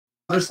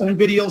They're sending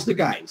videos to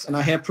guys, and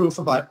I have proof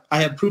of the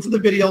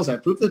videos, I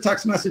have proof of the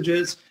text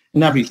messages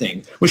and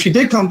everything. When she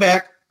did come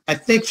back, I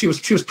think she was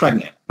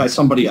pregnant by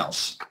somebody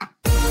else.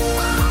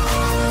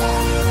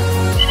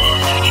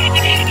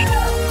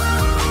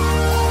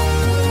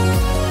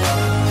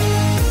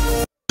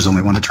 There's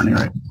only one attorney,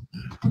 right?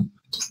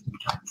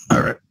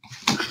 All right.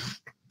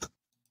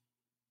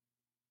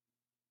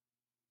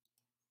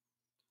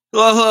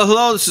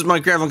 Hello. This is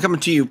Mike Gravel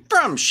coming to you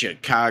from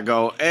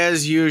Chicago,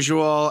 as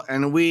usual,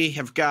 and we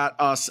have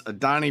got us a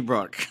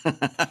Donnybrook.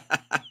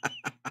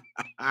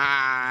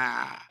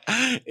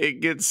 It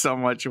gets so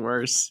much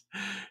worse.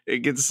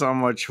 It gets so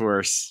much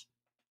worse.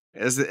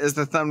 As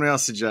the thumbnail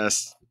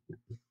suggests,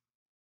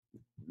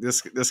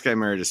 this guy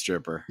married a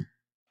stripper,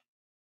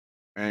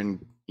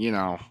 and you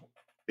know,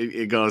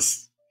 it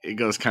goes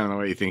kind of the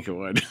way you think it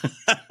would.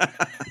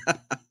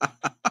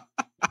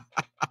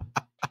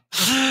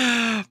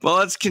 Well,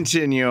 let's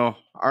continue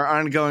our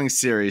ongoing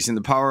series in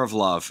the power of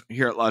love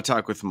here at Law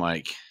Talk with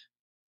Mike.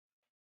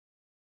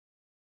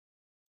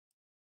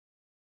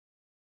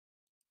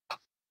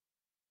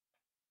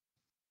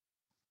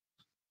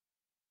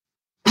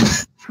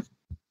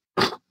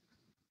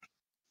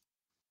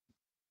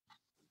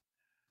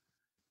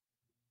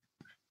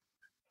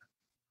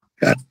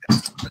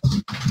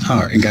 All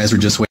right, and guys, we're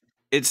just waiting.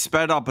 It's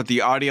sped up, but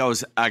the audio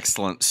is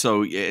excellent.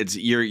 So it's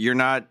you're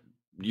not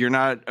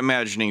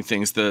imagining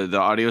things. The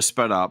audio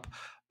sped up,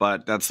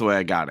 but that's the way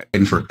I got it.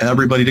 Waiting for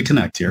everybody to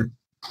connect here.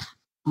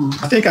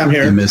 I think I'm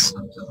here.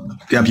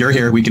 Yep, you're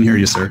here. We can hear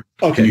you, sir.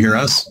 Okay. Can you hear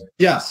us?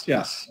 Yes.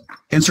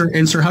 And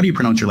sir, how do you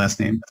pronounce your last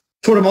name?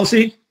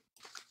 Tortomosi.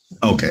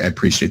 Okay, I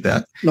appreciate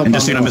that. No and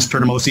just so you know,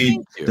 problem. Ms. Tortomosi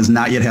does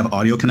not yet have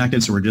audio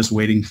connected, so we're just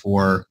waiting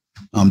for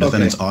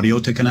defendant's audio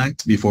to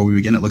connect before we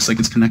begin. It looks like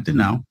it's connected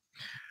now.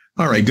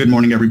 All right, good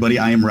morning, everybody.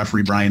 I am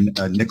referee Brian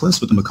Nicholas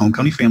with the Macomb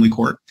County Family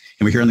Court,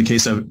 and we're here on the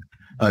case of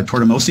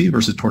Tortomosi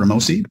versus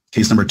Tortomosi,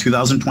 case number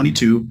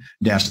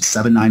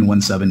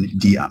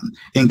 2022-7917-DM.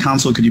 In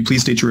counsel, could you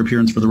please state your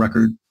appearance for the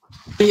record?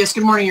 Yes,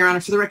 good morning, Your Honor.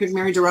 For the record,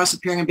 Mary DeRoss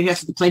appearing on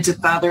behalf of the plaintiff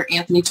father,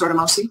 Anthony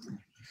Tortomosi.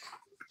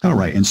 All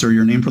right, and sir,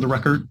 your name for the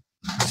record?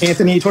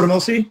 Anthony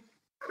Tortomosi.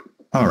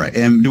 All right,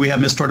 and do we have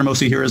Ms.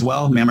 Tortomosi here as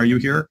well? Ma'am, are you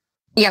here?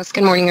 Yes,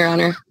 good morning, Your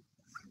Honor.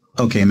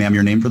 Okay, ma'am,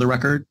 your name for the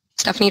record?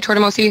 Stephanie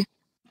Tortomosi.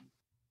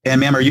 And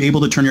ma'am, are you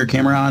able to turn your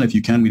camera on? If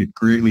you can, we'd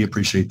greatly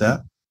appreciate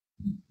that.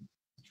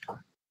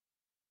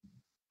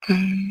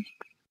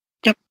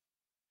 Yep.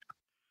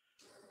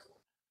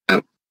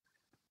 Oh.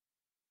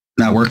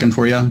 Not working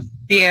for you?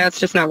 Yeah, it's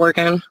just not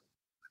working.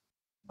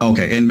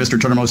 Okay, and Mr.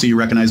 Tortomosi, you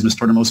recognize Ms.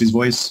 Tortomosi's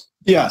voice?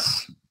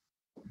 Yes.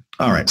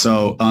 All right,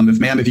 so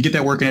if you get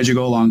that working as you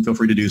go along, feel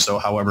free to do so.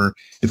 However,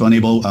 if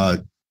unable,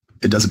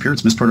 it does appear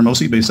it's Ms.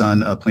 Tortomosi based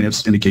on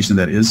plaintiff's indication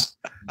that is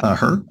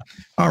her.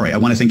 All right, I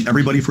want to thank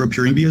everybody for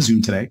appearing via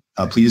Zoom today.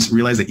 Please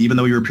realize that even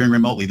though you're appearing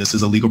remotely, this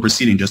is a legal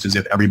proceeding, just as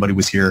if everybody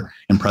was here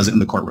and present in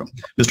the courtroom.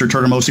 Mr.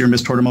 Tortomosi or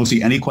Ms.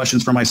 Tortomosi, any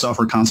questions for myself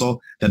or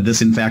counsel that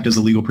this, in fact, is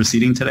a legal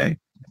proceeding today?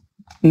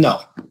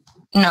 No.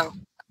 No.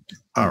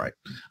 All right,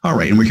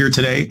 and we're here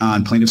today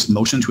on plaintiff's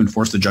motion to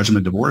enforce the judgment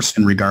of divorce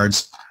in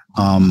regards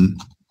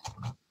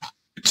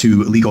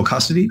to legal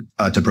custody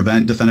to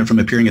prevent defendant from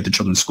appearing at the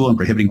children's school and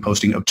prohibiting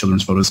posting of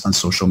children's photos on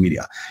social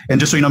media. And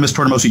just so you know, Ms.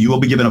 Tortomosi, you will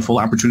be given a full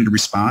opportunity to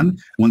respond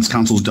once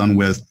counsel's done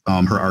with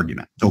her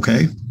argument.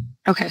 Okay?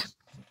 Okay.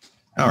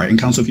 All right. And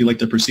counsel, if you'd like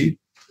to proceed.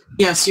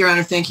 Yes, Your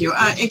Honor, thank you.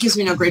 It gives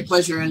me no great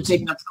pleasure in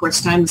taking up the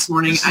court's time this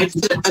morning. I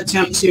did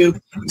attempt to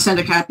send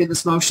a copy of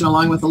this motion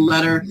along with a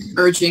letter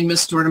urging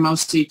Ms.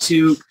 Tortomosi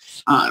to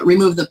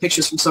remove the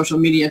pictures from social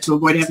media to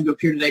avoid having to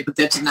appear today, but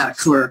that did not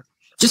occur.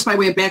 Just by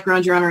way of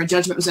background, Your Honor, a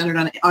judgment was entered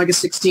on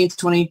August 16th,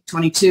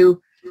 2022,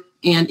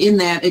 and in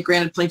that it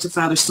granted plaintiff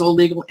father sole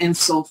legal and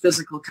sole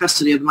physical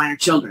custody of the minor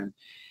children.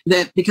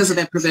 That because of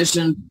that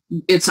provision,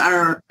 it's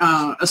our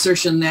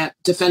assertion that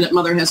defendant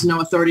mother has no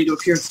authority to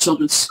appear at the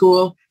children's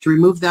school, to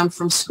remove them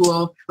from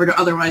school, or to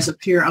otherwise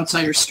appear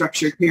outside her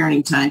structured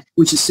parenting time,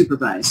 which is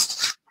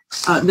supervised.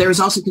 There is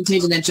also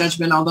contained in that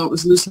judgment, although it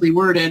was loosely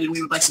worded, and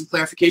we would like some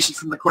clarification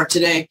from the court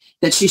today,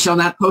 that she shall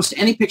not post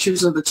any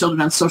pictures of the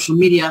children on social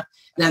media,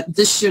 that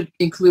this should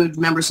include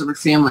members of her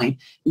family.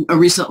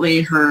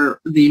 Recently,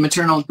 the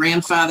maternal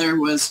grandfather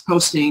was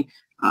posting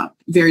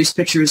various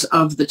pictures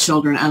of the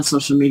children on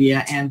social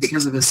media, and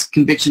because of his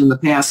conviction in the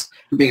past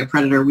for being a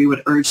predator, we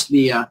would urge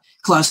the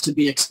clause to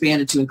be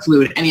expanded to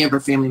include any of her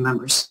family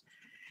members.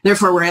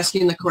 Therefore, we're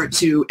asking the court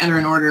to enter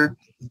an order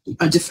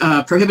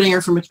prohibiting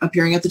her from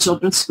appearing at the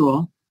children's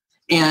school,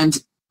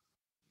 and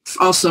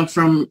also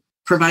from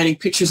providing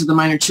pictures of the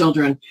minor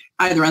children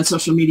either on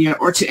social media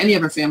or to any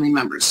of her family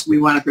members. We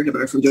want to prohibit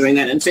her from doing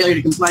that. And failure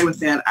to comply with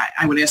that,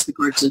 I would ask the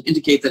court to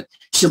indicate that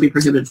she'll be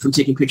prohibited from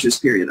taking pictures,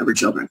 period, of her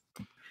children.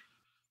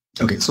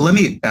 Okay, so let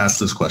me ask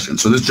this question.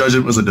 So this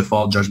judgment was a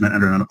default judgment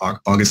entered on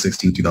August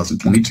 16,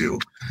 2022.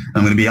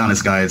 I'm going to be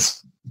honest,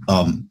 guys.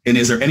 And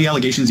is there any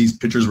allegations these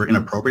pictures were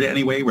inappropriate in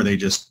any way? Were they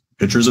just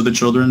pictures of the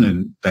children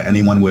and that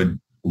anyone would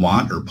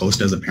want or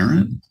post as a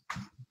parent?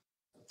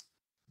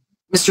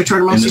 Mr.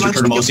 Tortomosi, Mr.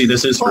 Tortomosi,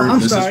 this is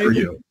for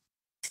you.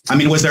 I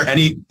mean, was there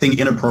anything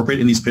inappropriate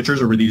in these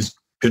pictures, or were these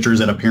pictures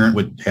that a parent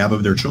would have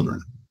of their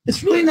children?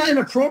 It's really not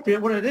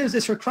inappropriate. What it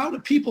is her crowd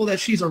of people that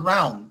she's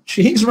around.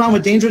 She hangs around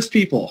with dangerous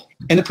people,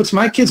 and it puts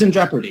my kids in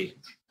jeopardy.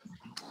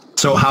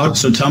 So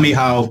tell me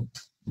how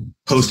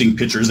posting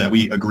pictures that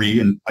we agree,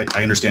 and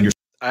I understand your.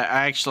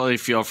 I actually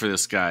feel for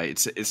this guy.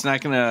 It's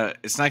not gonna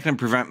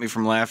prevent me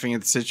from laughing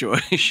at the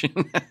situation,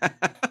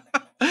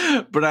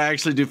 but I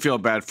actually do feel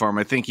bad for him.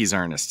 I think he's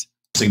earnest.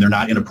 Saying they're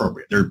not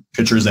inappropriate. They're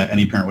pictures that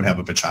any parent would have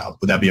of a child.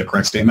 Would that be a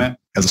correct statement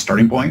as a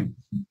starting point?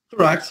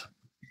 Correct.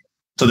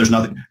 So there's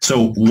nothing.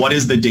 So what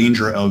is the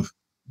danger of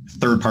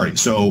third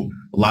parties? So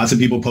lots of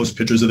people post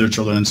pictures of their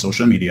children on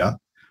social media.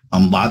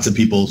 Lots of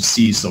people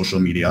see social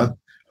media.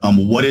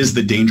 What is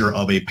the danger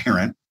of a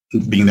parent,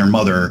 being their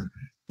mother,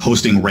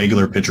 posting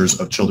regular pictures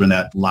of children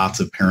that lots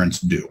of parents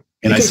do?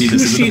 And because I see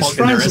this is she's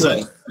friends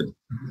with.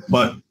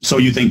 But so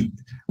you think,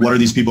 what are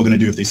these people going to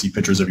do if they see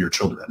pictures of your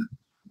children?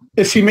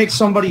 If she makes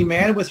somebody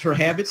mad with her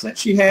habits that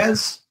she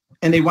has,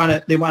 and they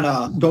want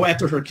to go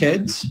after her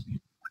kids,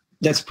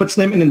 that puts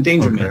them in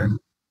endangerment. Okay.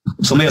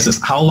 So let me ask this: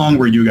 how long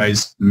were you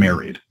guys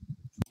married?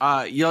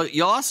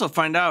 You'll also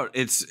find out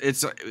it's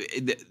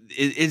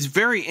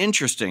very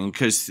interesting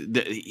because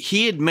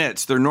he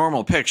admits they're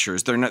normal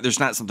pictures. There's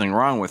not something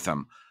wrong with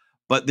them,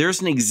 but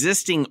there's an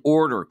existing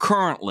order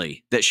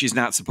currently that she's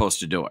not supposed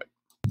to do it.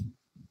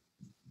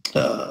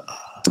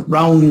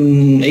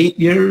 Around 8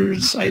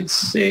 years, I'd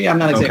say. I'm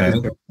not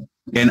exactly sure.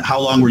 And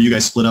how long were you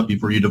guys split up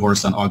before you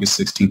divorced on August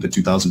 16th of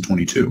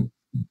 2022?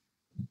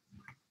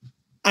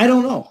 I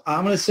don't know.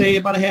 I'm going to say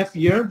about a half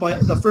year,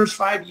 but the first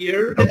 5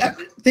 years,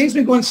 things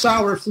been going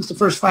sour since the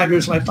first 5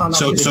 years when I found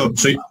out.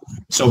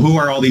 So who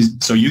are all these?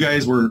 So you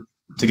guys were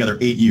together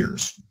 8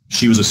 years.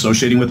 She was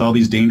associating with all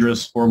these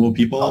dangerous, horrible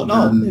people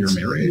during your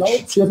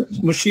marriage? No,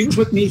 when she was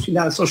with me, she did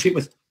not associate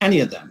with any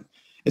of them.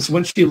 It's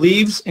when she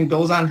leaves and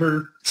goes on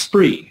her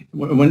spree.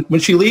 When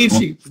she leaves,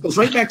 she goes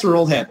right back to her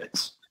old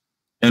habits.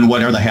 And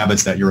what are the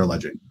habits that you're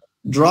alleging?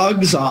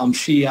 Drugs.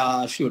 She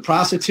would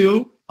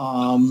prostitute.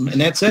 And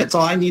that's it. That's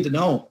all I need to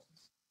know.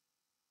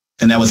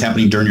 And that was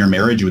happening during your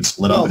marriage? You would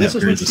split up and have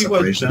periods of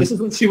separation? This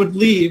is when she would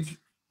leave,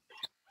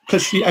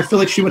 because I feel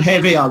like she would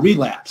have a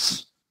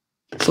relapse.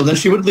 So then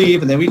she would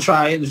leave, and then we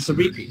try, and it's a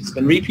repeat. It's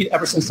been repeat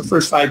ever since the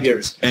first 5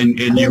 years. And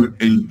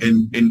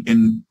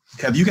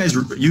have you guys?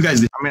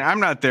 I mean,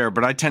 I'm not there,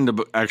 but I tend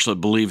to actually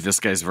believe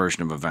this guy's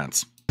version of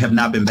events. Have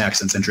not been back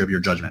since entry of your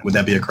judgment. Would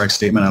that be a correct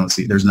statement? I don't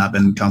see. There's not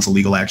been counsel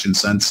legal action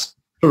since.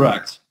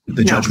 Correct.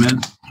 The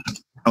judgment.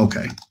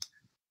 Okay.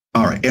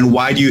 All right. And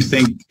why do you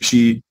think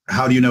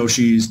how do you know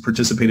she's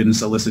participated in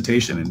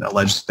solicitation and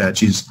alleged that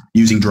she's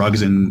using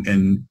drugs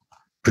and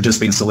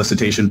participating in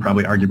solicitation,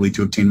 probably arguably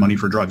to obtain money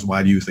for drugs?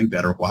 Why do you think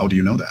that, or how do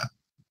you know that?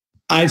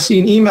 I've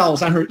seen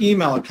emails on her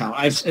email account.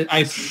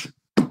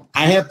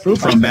 I have proof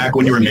from back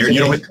when you were married.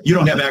 You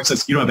don't have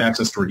access. You don't have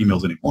access to her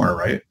emails anymore,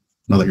 right?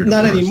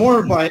 Not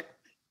anymore, but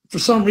for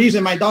some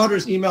reason, my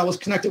daughter's email was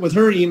connected with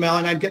her email,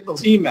 and I'd get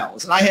those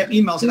emails. And I have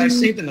emails that I've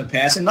saved in the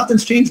past, and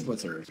nothing's changed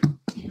with her.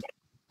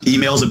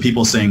 Emails of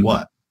people saying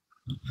what?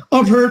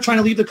 Of her trying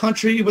to leave the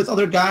country with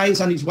other guys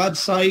on these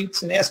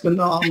websites and asking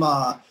them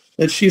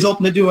that she's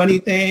open to do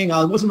anything.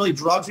 It wasn't really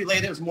drugs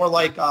related. It was more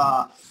like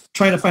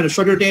trying to find a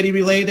sugar daddy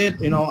related,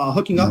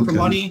 hooking up for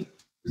money.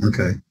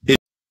 Okay.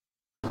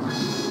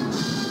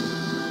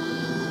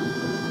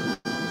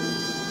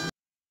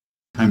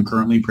 Time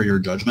currently per your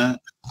judgment?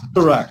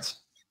 Correct.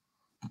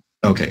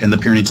 Okay. And the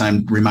parenting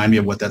time, remind me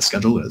of what that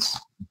schedule is.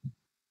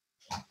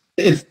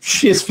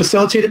 She is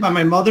facilitated by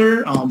my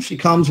mother. She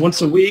comes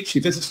once a week. She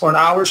visits for an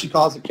hour. She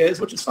calls the kids,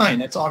 which is fine.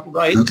 That's all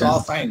right. Okay. It's all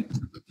fine.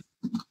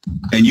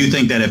 And you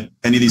think that if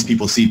any of these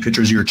people see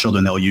pictures of your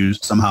children, they'll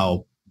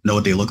somehow know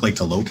what they look like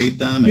to locate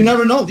them? You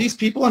never know. These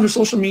people on their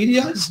social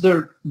media,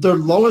 they're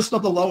lowest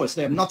of the lowest.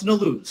 They have nothing to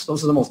lose.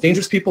 Those are the most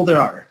dangerous people there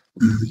are.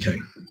 Okay.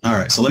 All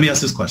right. So let me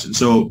ask this question.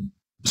 So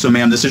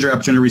ma'am, this is your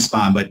opportunity to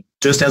respond, but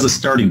just as a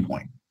starting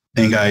point,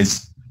 and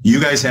guys,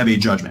 you guys have a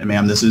judgment.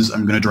 Ma'am,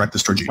 I'm going to direct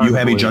this towards you. You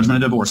have a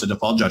judgment of divorce, a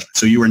default judgment.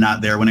 So you were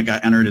not there when it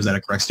got entered. Is that a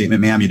correct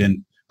statement, ma'am? You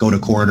didn't go to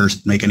court or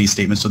make any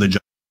statements to the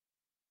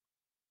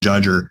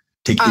judge or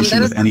take issue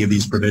with any of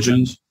these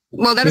provisions?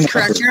 Well, that is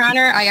correct, Your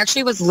Honor. I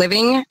actually was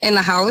living in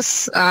the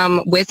house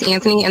with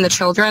Anthony and the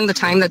children the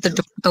time that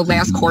the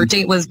last court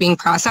date was being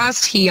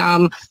processed. He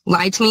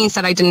lied to me and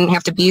said I didn't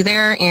have to be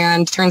there,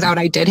 and turns out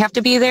I did have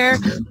to be there.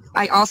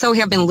 I also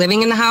have been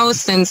living in the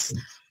house since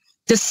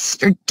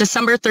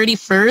December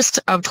 31st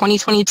of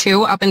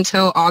 2022 up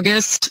until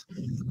August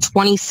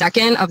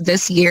 22nd of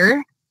this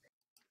year.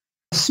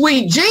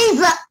 Sweet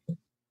Jesus!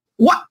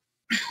 What?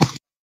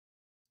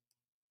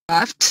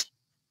 Left.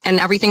 And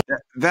everything.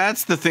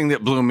 That's the thing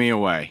that blew me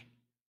away.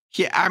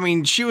 Yeah, I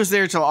mean, she was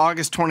there till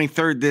August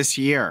 23rd this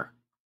year.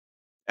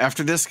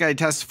 After this guy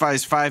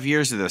testifies 5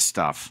 years of this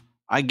stuff.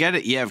 I get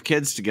it, you have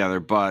kids together,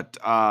 but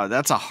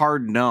that's a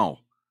hard no.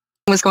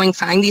 Was going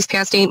fine these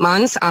past 8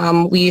 months.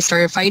 We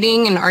started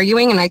fighting and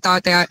arguing, and I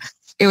thought that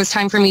it was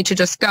time for me to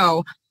just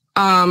go.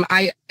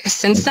 I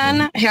since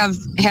then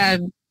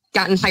had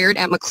gotten hired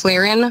at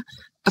McLaren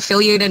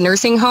affiliated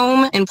nursing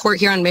home in Port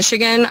Huron,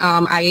 Michigan.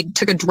 I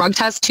took a drug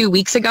test 2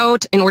 weeks ago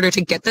in order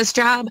to get this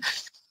job.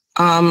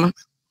 And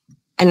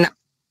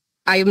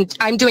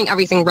I'm doing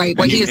everything right.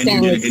 What he is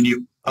saying is...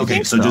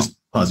 Okay, so just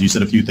pause. You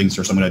said a few things,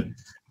 sir, so I'm going to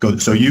go.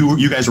 So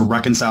you guys were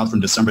reconciled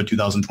from December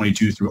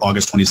 2022 through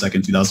August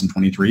 22nd,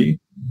 2023?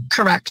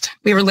 Correct.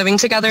 We were living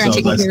together and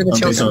taking care of the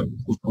children.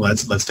 So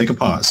let's take a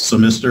pause. So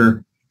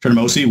Mr.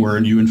 Turnamosi, were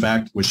you, in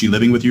fact, was she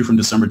living with you from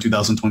December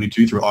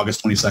 2022 through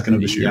August 22nd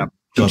of this year?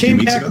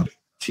 Yeah.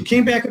 She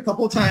came back a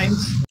couple of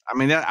times. I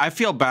mean, I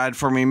feel bad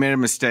for me. Made a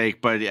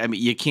mistake, but I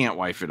mean, you can't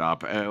wife it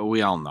up.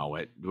 We all know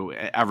it.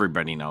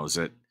 Everybody knows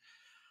it.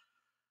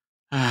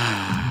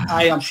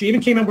 She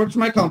even came and worked for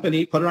my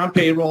company, put her on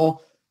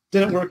payroll.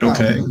 Didn't work out.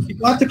 Okay. She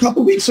left a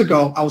couple weeks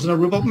ago. I was in a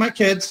room with my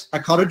kids. I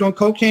caught her doing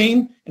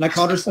cocaine, and I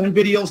caught her sending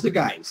videos to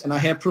guys. And I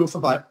have proof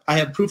of it. I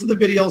have proof of the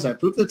videos. I have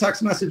proof of the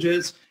text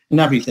messages and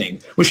everything.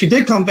 When she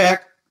did come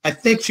back, I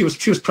think she was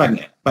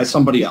pregnant by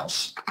somebody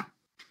else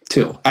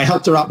too. I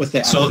helped her out with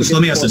that. So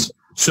let me ask this.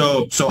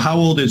 So how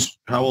old is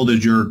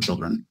your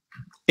children?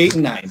 8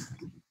 and 9.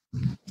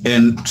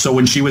 And so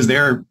when she was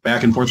there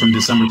back and forth from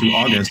December through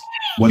August,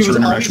 what's her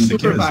interaction with the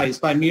kids?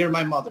 Supervised by me or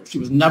my mother. She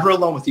was never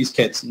alone with these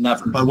kids.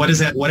 Never. But what does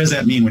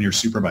that mean when you're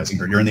supervising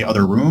her? You're in the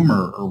other room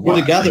or what?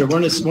 We're together. We're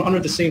under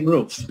the same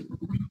roof.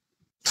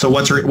 So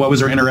what was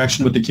her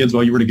interaction with the kids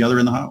while you were together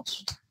in the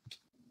house?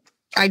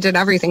 I did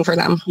everything for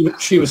them.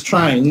 She was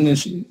trying, and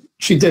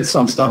she did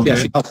some stuff. Okay. Yeah,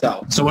 she helped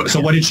out. So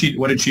what did she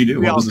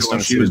do? What was the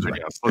stuff she was doing?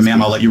 And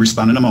ma'am, I'll let you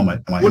respond in a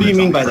moment. What do you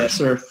mean by that,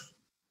 sir?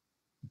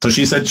 So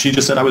she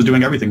just said I was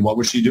doing everything. What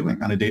was she doing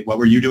on a date? What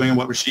were you doing and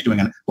what was she doing?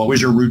 And what was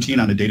your routine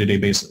on a day-to-day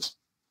basis?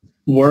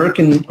 Work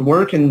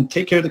and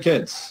take care of the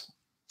kids.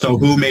 So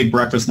who made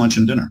breakfast, lunch,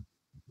 and dinner?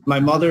 My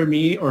mother,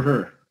 me, or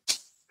her.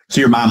 So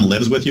your mom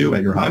lives with you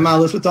at your house? My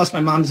mom lives with us.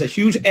 My mom is a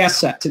huge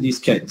asset to these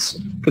kids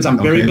because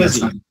I'm very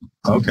busy.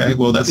 Okay,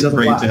 well, that's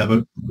great to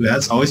have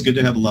that's always good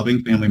to have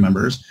loving family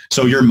members.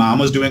 So your mom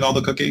was doing all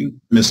the cooking?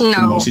 Miss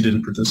Mosi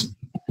didn't participate?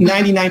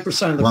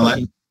 99% of the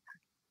cooking.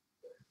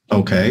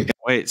 Okay.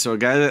 Wait, so a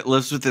guy that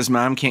lives with his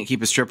mom can't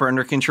keep a stripper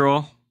under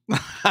control?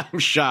 I'm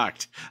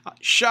shocked.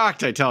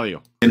 Shocked, I tell you.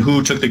 And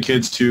who took the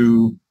kids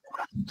to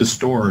the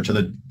store, to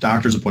the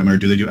doctor's appointment, or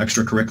do they do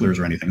extracurriculars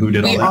or anything? Who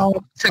did all that? We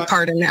all took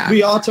part in that.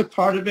 We all took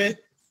part of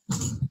it.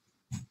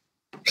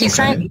 He's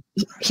stating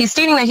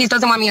that he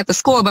doesn't want me at the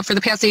school, but for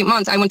the past 8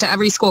 months, I went to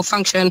every school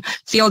function,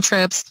 field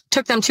trips,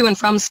 took them to and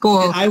from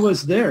school. And I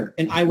was there,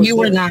 You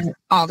were not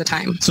all the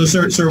time. So,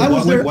 sir,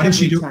 what did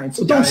she do?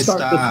 So don't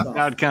start stop.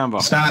 Bad combo.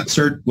 Stop,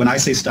 sir. When I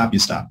say stop, you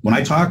stop. When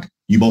I talk,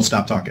 you both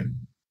stop talking.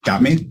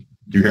 Got me?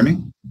 Do you hear me?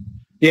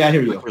 Yeah, I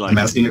hear you. I'm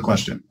asking a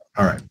question.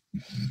 All right.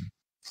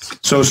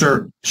 So,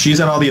 sir, she's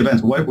at all the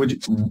events.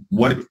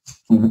 What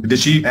did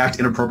she act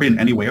inappropriate in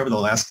any way over the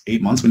last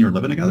 8 months when you were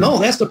living together? No,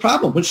 that's the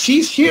problem. When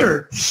she's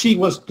here, she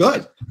was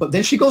good, but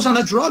then she goes on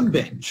a drug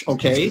binge.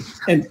 Okay,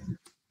 and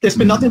there's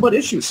been nothing but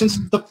issues since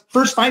the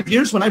first 5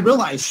 years when I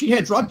realized she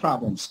had drug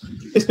problems.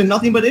 It's been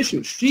nothing but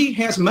issues. She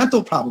has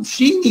mental problems.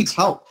 She needs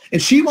help, and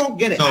she won't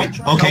get it.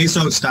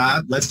 So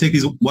stop. Let's take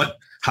these. What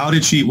are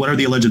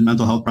the alleged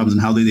mental health problems,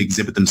 and how did they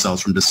exhibit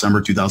themselves from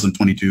December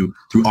 2022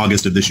 through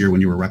August of this year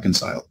when you were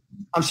reconciled?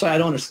 I'm sorry, I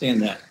don't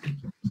understand that.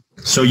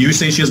 So you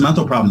say she has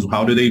mental problems.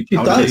 How do they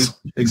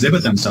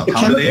exhibit themselves?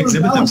 How do they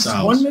exhibit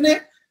themselves?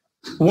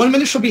 1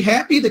 minute she'll be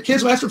happy. The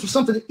kids will ask her for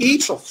something to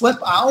eat. She'll flip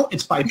out.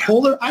 It's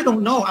bipolar. I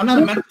don't know. I'm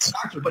not a medical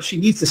doctor, but she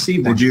needs to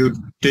see one.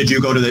 Did she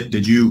go to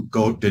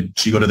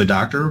the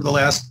doctor the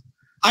last?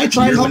 I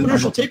tried helping her.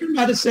 She'll take her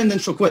medicine, then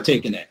she'll quit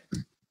taking it.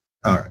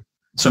 All right.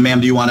 So,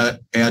 ma'am, do you want to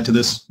add to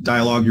this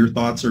dialogue your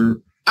thoughts or?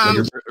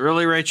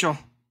 Really, Rachel?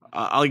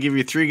 I'll give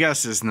you 3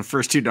 guesses, and the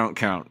first 2 don't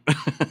count.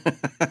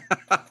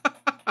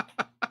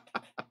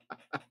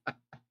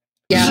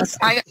 Yes,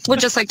 I would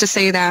just like to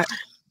say that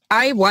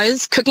I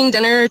was cooking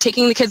dinner,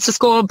 taking the kids to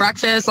school,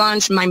 breakfast,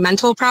 lunch, my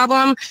mental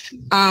problem.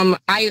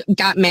 I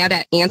got mad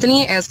at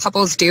Anthony, as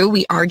couples do.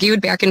 We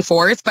argued back and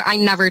forth, but I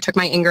never took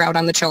my anger out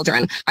on the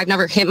children. I've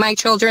never hit my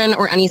children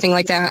or anything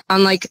like that,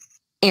 unlike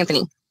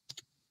Anthony.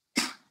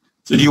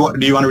 So do you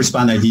want to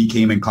respond that he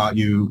came and caught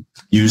you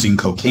using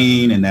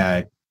cocaine and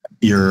that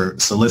you're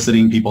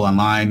soliciting people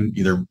online,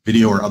 either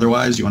video or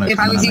otherwise? You want to? If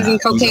I was using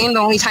cocaine, the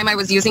only time I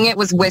was using it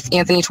was with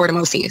Anthony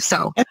Tortomosi.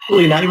 So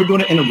absolutely not. You were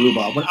doing it in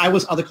Aruba when I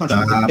was other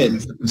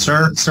countries.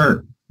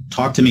 Sir,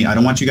 talk to me. I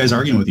don't want you guys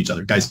arguing with each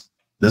other. Guys,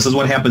 this is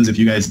what happens if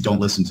you guys don't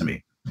listen to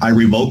me. I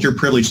revoke your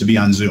privilege to be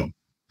on Zoom.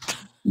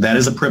 That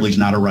is a privilege,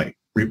 not a right.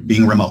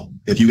 Being remote.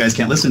 If you guys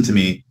can't listen to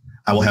me,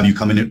 I will have you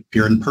come in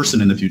appear in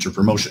person in the future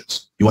for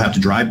motions. You will have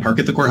to park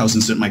at the courthouse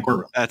and sit in my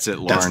courtroom. That's it,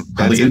 Lauren. That's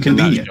probably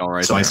inconvenient.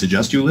 So I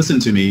suggest you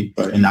listen to me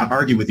and not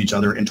argue with each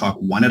other and talk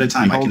one at a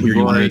time. I can hear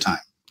you one at a time.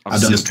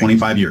 I've done this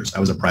 25 years. I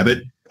was a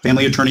private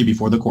family attorney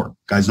before the court.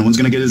 Guys, no one's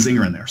going to get a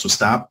zinger in there. So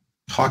stop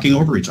talking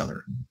over each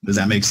other. Does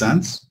that make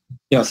sense?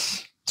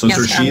 Yes. So,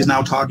 sir, she is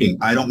now talking.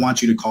 I don't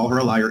want you to call her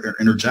a liar or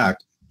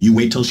interject. You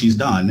wait till she's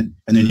done,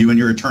 and then you and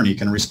your attorney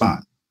can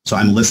respond. So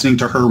I'm listening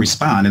to her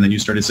respond, and then you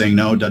started saying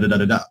no,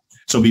 da-da-da-da-da.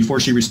 So before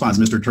she responds,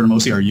 Mr.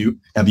 Turnamosi,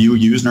 have you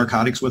used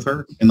narcotics with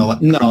her in the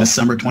No. from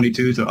December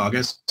 22 to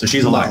August? So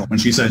she's a liar. When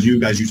she says you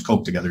guys use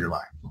coke together, you're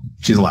lying.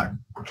 She's a liar.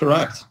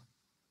 Correct.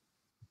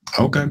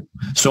 Okay.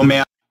 So,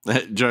 ma'am.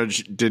 That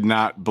judge did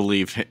not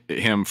believe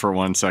him for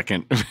 1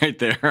 second right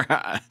there.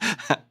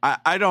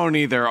 I don't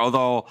either,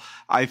 although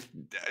I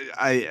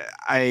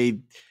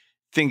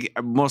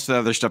think most of the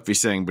other stuff he's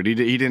saying, but he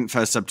didn't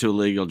fess up to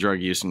illegal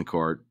drug use in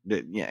court.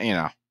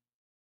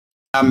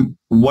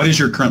 What is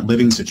your current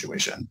living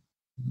situation?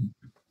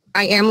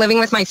 I am living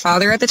with my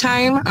father at the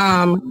time.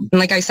 And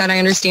like I said, I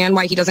understand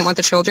why he doesn't want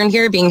the children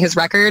here, being his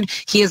record.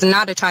 He is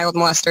not a child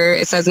molester.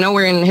 It says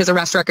nowhere in his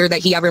arrest record that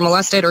he ever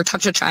molested or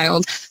touched a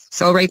child.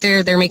 So right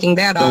there, they're making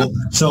that up.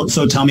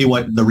 So tell me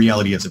what the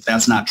reality is. If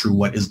that's not true,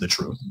 what is the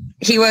truth?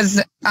 He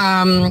was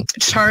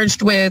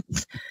charged with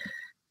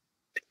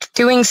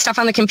doing stuff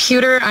on the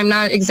computer. I'm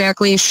not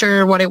exactly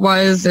sure what it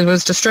was. It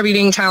was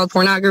distributing child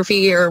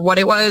pornography or what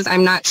it was.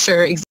 I'm not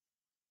sure.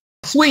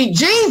 Sweet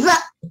Jesus.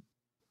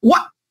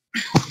 What?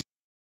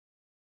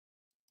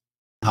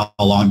 How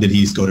long did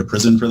he go to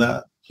prison for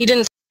that? He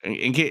didn't.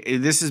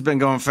 This has been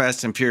going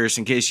fast and furious.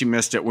 In case you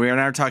missed it, we are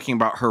now talking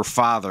about her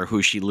father,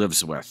 who she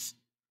lives with.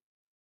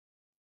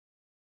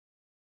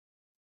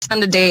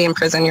 Spend a day in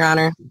prison, Your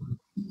Honor.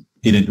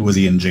 Was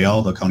he in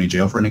jail, the county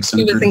jail, for an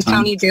extended period of time? He was in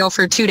county jail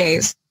for 2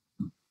 days.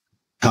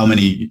 How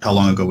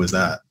long ago was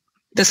that?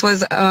 This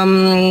was,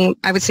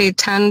 I would say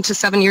 7 to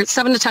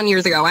 10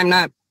 years ago. I'm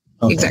not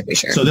exactly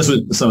sure.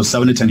 So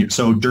 7 to 10 years.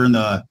 So during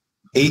the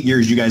 8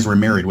 years you guys were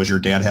married, was your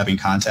dad having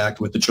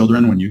contact with the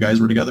children when you guys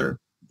were together?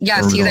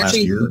 Yes, he's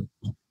actually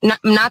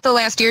not the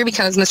last year,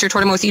 because Mr.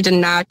 Tortomosi did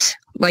not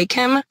like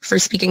him for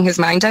speaking his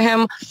mind to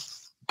him.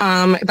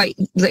 But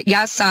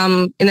yes,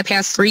 in the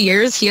past 3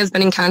 years, he has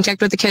been in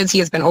contact with the kids. He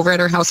has been over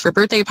at our house for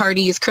birthday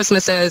parties,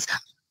 Christmases,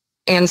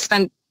 and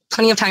spent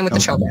plenty of time with the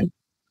children.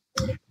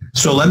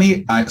 So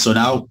so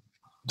now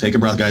take a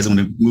breath, guys. I'm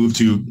going to move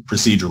to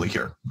procedurally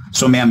here.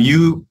 So ma'am,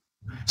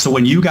 so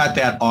when you got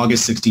that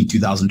August 16,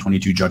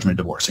 2022 judgment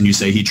divorce, and you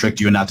say he tricked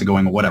you into not to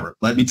going or whatever,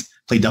 let me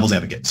play devil's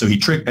advocate. So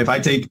if I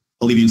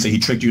believe you and say he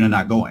tricked you into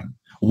not going,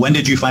 when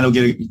did you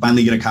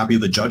finally get a copy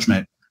of the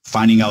judgment,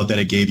 finding out that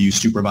it gave you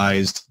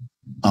supervised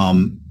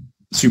by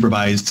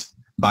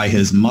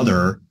his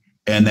mother,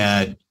 and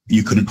that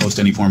you couldn't post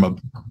any form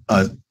of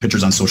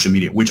pictures on social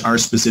media, which are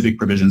specific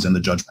provisions in the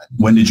judgment?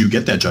 When did you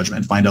get that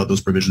judgment and find out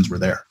those provisions were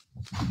there?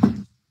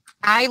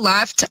 I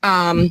left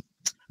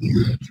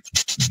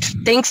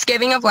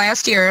Thanksgiving of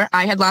last year.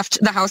 I had left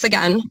the house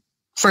again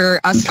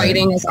for us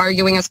fighting, us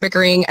arguing, us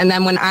bickering. And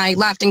then when I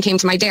left and came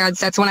to my dad's,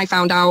 that's when I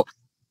found out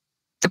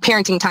the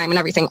parenting time and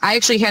everything. I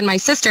actually had my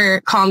sister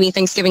call me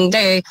Thanksgiving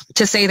Day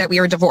to say that we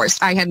were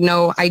divorced. I had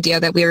no idea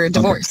that we were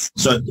divorced.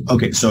 So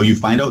you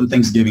find out in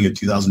Thanksgiving of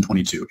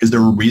 2022. Is there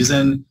a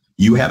reason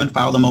you haven't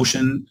filed a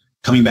motion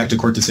coming back to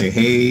court to say,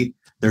 hey,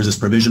 there's this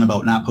provision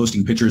about not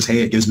posting pictures.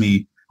 Hey, it gives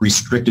me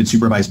restricted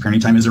supervised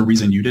parenting time. Is there a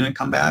reason you didn't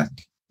come back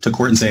to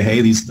court and say,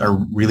 hey, these are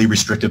really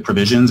restrictive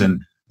provisions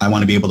and I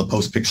want to be able to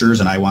post pictures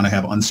and I want to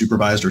have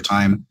unsupervised or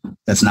time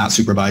that's not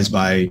supervised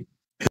by?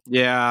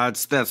 Yeah,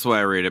 that's why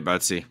I read it,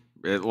 Betsy.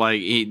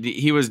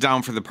 He was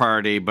down for the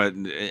party, but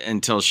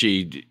until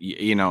she,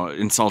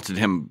 insulted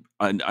him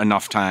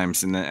enough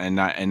times, and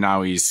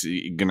now he's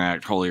gonna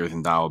act holier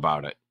than thou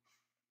about it.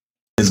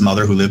 His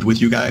mother, who lived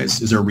with you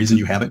guys, is there a reason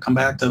you haven't come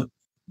back to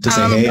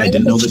say, hey, I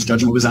didn't know this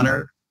judgment was on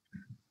her?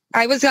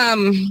 I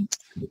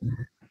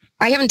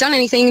haven't done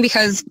anything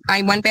because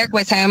I went back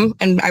with him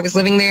and I was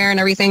living there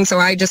and everything. So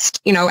I just,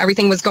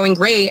 everything was going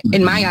great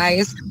in my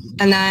eyes.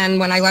 And then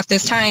when I left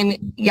this time,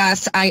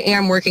 yes, I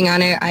am working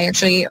on it. I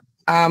actually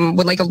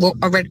would like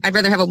I'd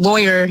rather have a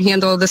lawyer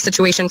handle the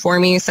situation for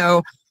me.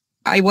 So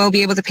I will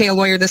be able to pay a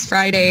lawyer this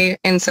Friday.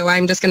 And so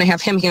I'm just going to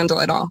have him handle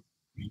it all.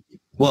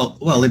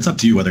 Well, it's up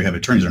to you whether you have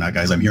attorneys or not,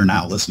 guys. I'm here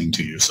now listening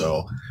to you.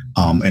 So,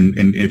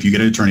 and if you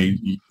get an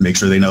attorney, make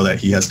sure they know that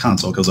he has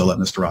counsel, because they'll let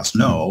Mr. Ross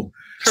know.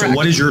 Correct. So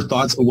what is your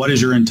thoughts? What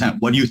is your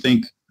intent? What do you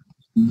think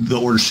the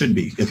order should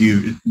be? If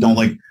you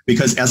don't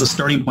because as a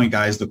starting point,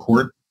 guys, the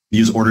court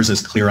views orders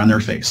as clear on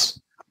their face.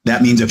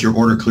 That means if your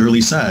order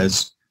clearly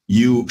says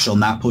you shall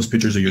not post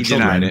pictures of your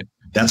children,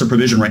 that's a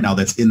provision right now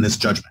that's in this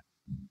judgment.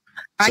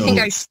 Go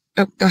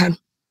ahead.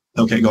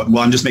 Okay, well,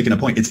 I'm just making a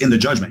point. It's in the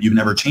judgment. You've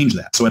never changed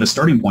that. So at a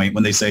starting point,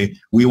 when they say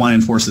we want to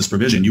enforce this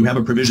provision, you have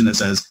a provision that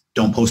says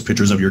don't post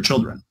pictures of your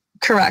children.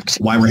 Correct.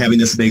 Why we're having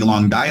this big,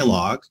 long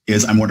dialogue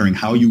is I'm wondering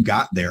how you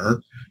got there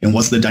and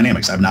what's the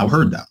dynamics. I've now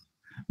heard them.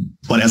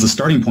 But as a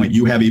starting point,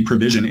 you have a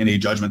provision in a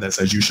judgment that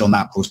says you shall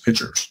not post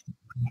pictures.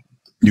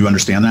 Do you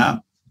understand that?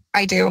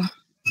 I do.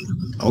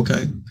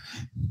 Okay.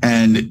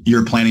 And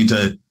you're planning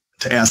to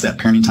ask that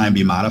parenting time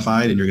be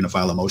modified, and you're going to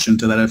file a motion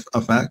to that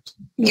effect?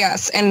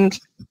 Yes, and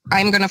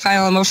I'm going to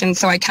file a motion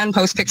so I can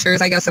post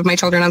pictures, I guess, of my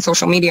children on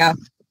social media,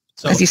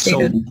 as you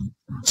stated.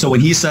 So when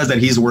he says that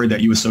he's worried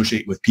that you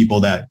associate with people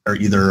that are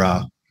either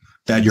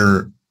that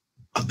are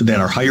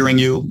hiring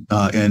you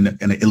in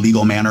an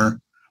illegal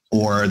manner,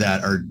 or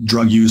that are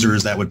drug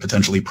users that would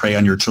potentially prey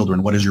on your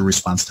children, what is your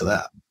response to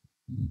that?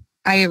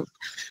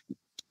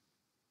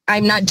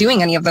 I'm not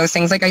doing any of those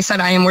things. Like I said,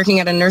 I am working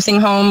at a nursing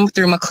home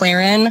through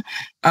McLaren.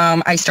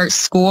 I start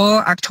school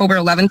October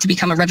 11th to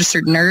become a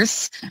registered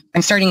nurse.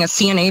 I'm starting a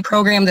CNA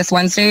program this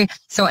Wednesday.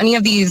 So any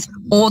of these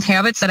old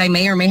habits that I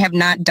may or may have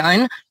not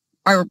done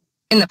are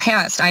in the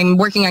past. I'm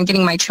working on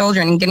getting my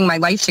children and getting my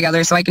life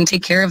together so I can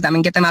take care of them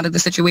and get them out of the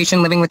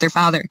situation living with their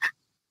father.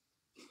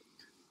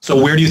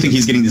 So where do you think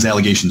he's getting these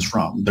allegations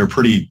from? They're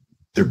pretty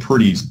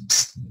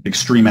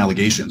extreme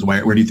allegations.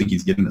 Where do you think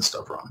he's getting this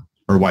stuff from?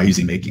 Or why is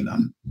he making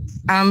them?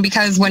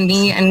 Because when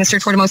me and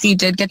Mr. Tortomosi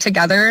did get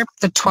together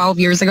the 12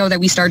 years ago that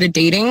we started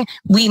dating,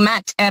 we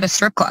met at a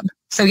strip club.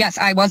 So yes,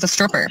 I was a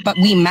stripper, but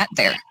we met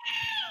there.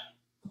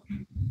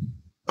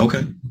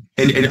 Okay.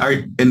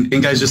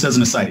 And guys, just as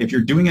an aside, if you're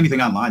doing anything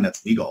online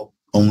that's legal,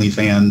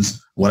 OnlyFans,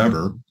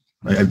 whatever,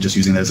 right, I'm just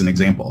using that as an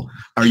example.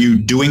 Are you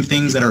doing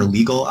things that are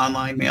legal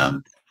online,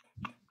 ma'am?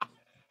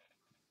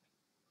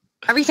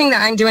 Everything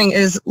that I'm doing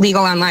is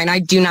legal online. I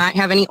do not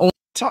have any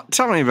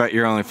Tell me about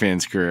your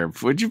OnlyFans career,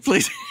 would you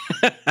please?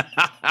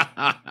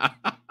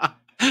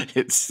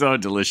 It's so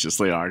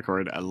deliciously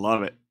awkward. I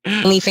love it.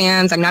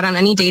 OnlyFans. I'm not on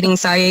any dating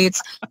sites.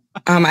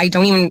 I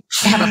don't even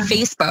have a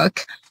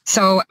Facebook.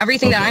 So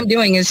everything that I'm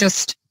doing is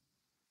just,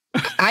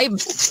 I'm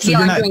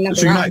doing nothing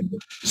wrong.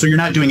 So you're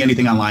not doing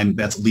anything online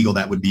that's legal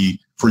that would be,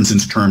 for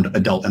instance, termed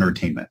adult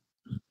entertainment,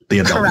 the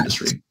adult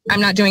industry. I'm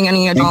not doing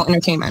any adult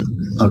entertainment.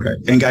 Okay.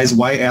 And guys,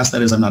 why I ask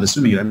that is I'm not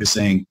assuming it. I'm just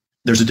saying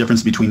there's a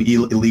difference between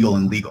illegal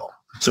and legal.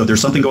 So if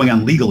there's something going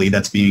on legally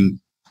that's being,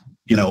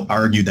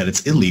 argued that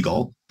it's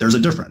illegal, there's a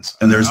difference.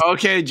 And there's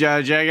okay,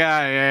 Judge.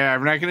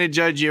 I'm not going to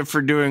judge you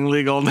for doing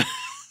legal.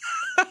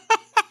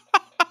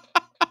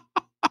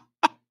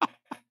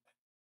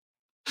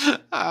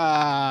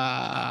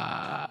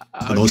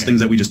 Those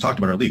things that we just talked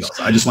about are legal.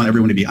 So I just want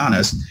everyone to be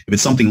honest. If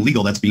it's something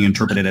legal that's being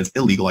interpreted as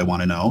illegal, I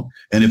want to know.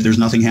 And if there's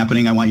nothing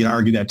happening, I want you to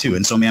argue that too.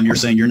 And so, ma'am, you're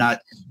saying you're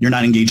not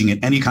engaging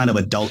in any kind of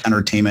adult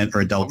entertainment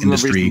or adult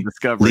industry,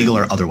 legal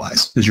or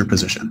otherwise, is your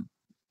position.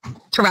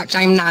 Correct.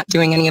 I'm not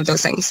doing any of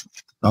those things.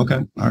 Okay.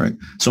 All right.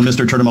 So,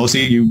 Mr.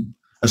 Tortomosi, you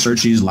assert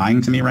she's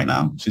lying to me right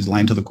now? She's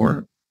lying to the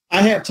court?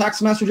 I have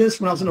text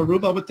messages when I was in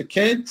Aruba with the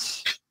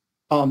kids.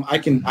 I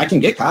can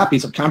get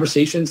copies of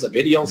conversations, the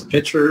videos, the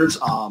pictures.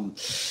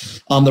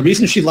 The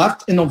reason she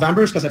left in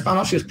November is because I found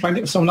out she was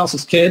pregnant with someone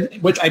else's kid,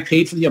 which I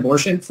paid for the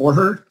abortion for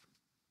her.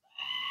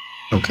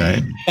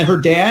 Okay. And her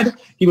dad,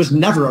 he was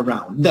never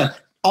around.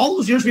 All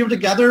those years we were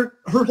together,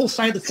 her whole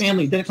side of the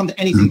family didn't come to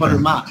anything but her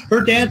mom.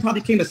 Her dad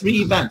probably came to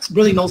 3 events,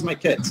 really knows my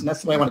kids, and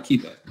that's the way I want to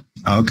keep it.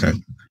 Okay.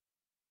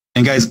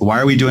 And guys, why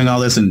are we doing all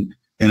this? And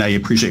I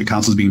appreciate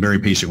counsel's being very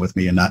patient with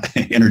me and not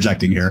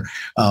interjecting here.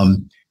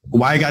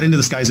 Why I got into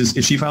this, guys, is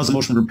if she files a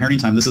motion for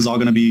parenting time, this is all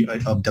going to be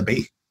a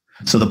debate.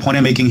 So the point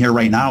I'm making here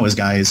right now is,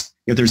 guys,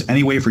 if there's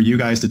any way for you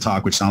guys to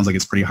talk, which sounds like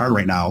it's pretty hard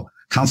right now,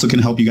 counsel can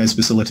help you guys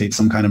facilitate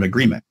some kind of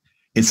agreement.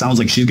 It sounds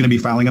like she's going to be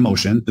filing a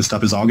motion. This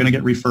stuff is all going to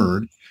get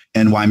referred.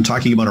 And why I'm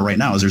talking about it right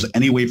now is there's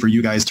any way for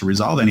you guys to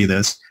resolve any of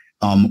this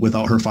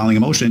without her filing a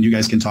motion. You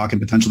guys can talk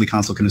and potentially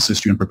counsel can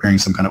assist you in preparing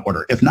some kind of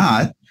order. If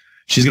not,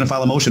 she's going to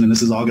file a motion and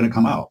this is all going to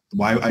come out.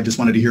 Why I just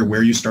wanted to hear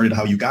where you started,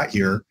 how you got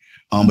here.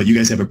 But you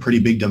guys have a pretty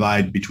big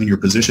divide between your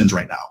positions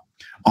right now.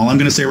 All I'm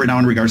going to say right now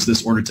in regards to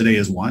this order today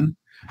is one,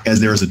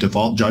 as there is a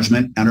default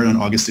judgment entered on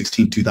August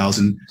 16,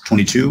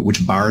 2022,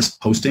 which bars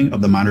posting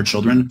of the minor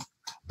children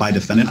by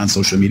defendant on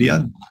social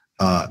media.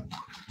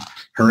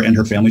 Her and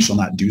her family shall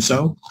not do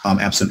so,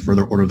 absent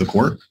further order of the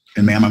court.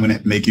 And ma'am, I'm going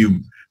to make you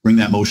bring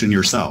that motion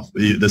yourself.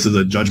 This is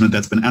a judgment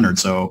that's been entered,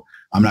 so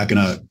I'm not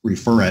going to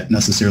refer it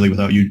necessarily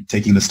without you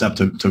taking the step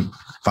to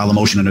file a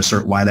motion and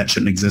assert why that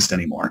shouldn't exist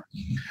anymore.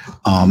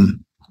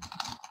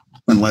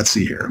 And let's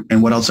see here.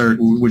 And what else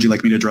would you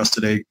like me to address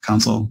today,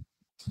 counsel?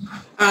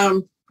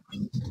 Her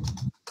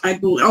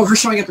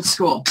showing up at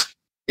school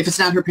if it's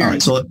not her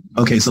parents. All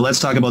right, so let's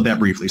talk about that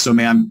briefly. So,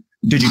 ma'am,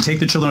 did you take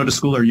the children to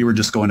school, or you were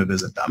just going to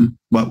visit them?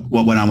 What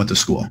went on with the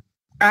school?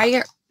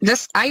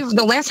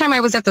 The last time I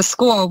was at the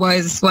school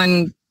was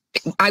when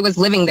I was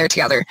living there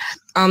together.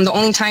 The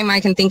only time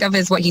I can think of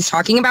is what he's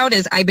talking about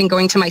is I've been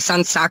going to my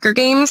son's soccer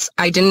games.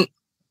 I didn't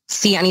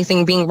see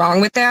anything being wrong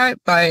with that,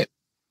 but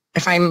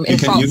if I'm in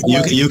fault,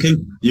 you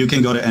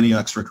can go to any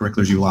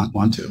extracurriculars you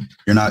want to.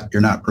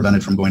 You're not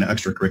prevented from going to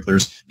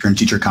extracurriculars,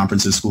 parent-teacher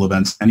conferences, school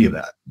events, any of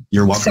that.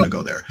 You're welcome to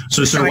go there.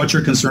 So, sir, what's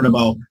your concern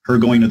about her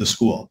going to the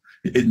school?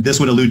 This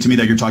would allude to me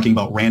that you're talking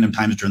about random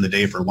times during the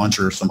day for lunch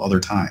or some other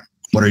time.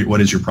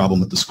 What is your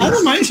problem with the school? I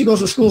don't mind if she goes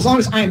to school as long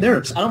as I am there.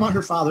 I don't want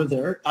her father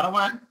there. I don't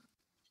want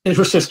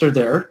her sister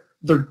there.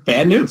 They're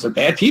bad news. They're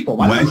bad people.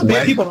 Why don't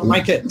bad people with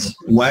my kids?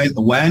 What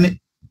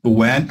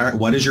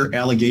is your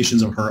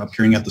allegations of her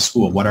appearing at the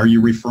school? What are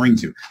you referring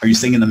to? Are you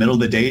saying in the middle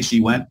of the day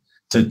she went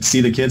to see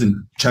the kids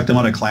and check them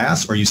out of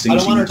class? Or are you saying I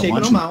don't want her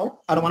taking them out?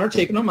 I don't want her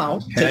taking them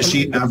out. Has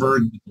she ever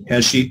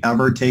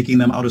taken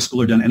them out of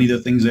school or done any of the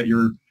things that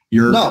you're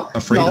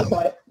afraid of?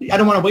 But I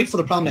don't want to wait for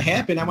the problem to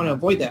happen. I want to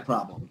avoid that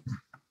problem.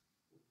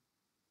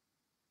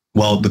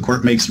 Well, the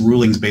court makes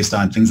rulings based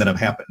on things that have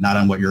happened, not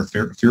on what you're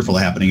fearful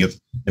of happening if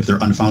they're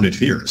unfounded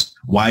fears.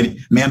 Why,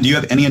 ma'am, do you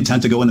have any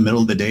intent to go in the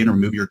middle of the day and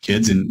remove your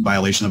kids in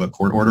violation of a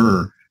court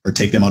order or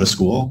take them out of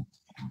school?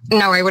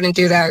 No, I wouldn't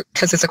do that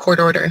because it's a court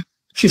order.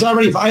 She's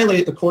already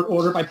violated the court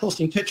order by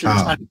posting pictures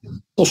on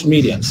social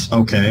medias.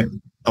 Okay.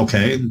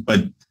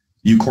 But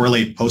you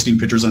correlate posting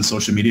pictures on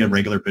social media,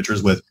 regular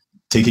pictures, with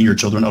taking your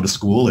children out of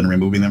school and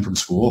removing them from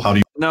school? How do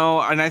you?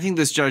 No, and I think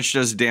this judge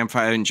does a damn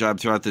fine job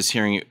throughout this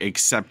hearing,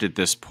 except at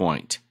this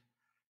point.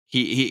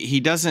 He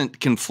doesn't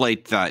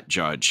conflate that,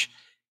 Judge.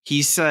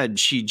 He said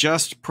she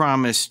just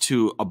promised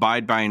to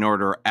abide by an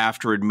order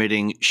after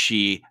admitting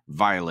she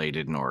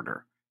violated an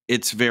order.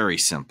 It's very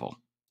simple.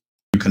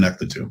 You connect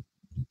the two.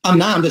 I'm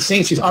just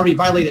saying she's already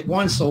violated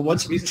one, so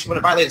what's the reason she want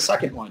to violate a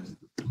second one?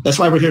 That's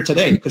why we're here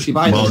today, because she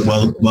violated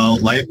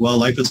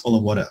life is full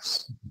of what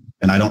ifs.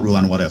 And I don't rule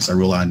on what ifs. I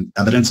rule on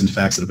evidence and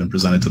facts that have been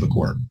presented to the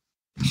court.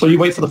 So you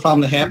wait for the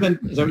problem to happen?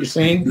 Is that what you're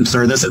saying?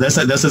 Sir, this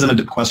isn't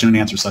a question and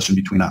answer session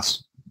between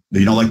us. If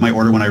you don't like my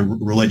order when I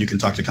rule it, you can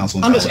talk to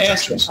counsel. I'm just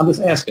asking.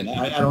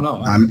 I don't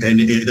know.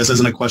 This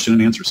isn't a question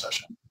and answer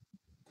session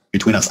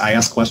between us. I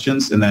ask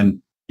questions and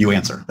then you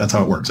answer. That's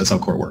how it works. That's how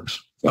court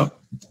works. Well,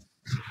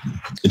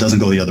 it doesn't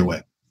go the other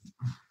way.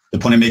 The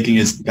point I'm making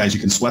is, guys, you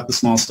can sweat the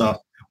small stuff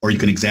or you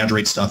can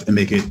exaggerate stuff and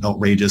make it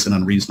outrageous and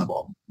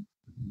unreasonable.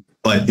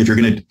 But if you're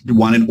going to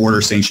want an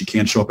order saying she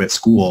can't show up at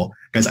school,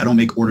 guys, I don't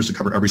make orders to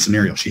cover every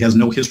scenario. She has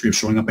no history of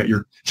showing up at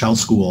your child's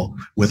school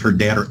with her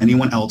dad or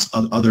anyone else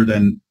other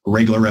than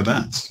regular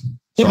events.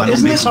 Yeah, but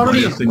isn't this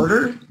already in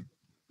order?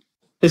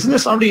 Isn't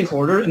this already in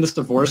order in this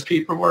divorce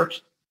paperwork?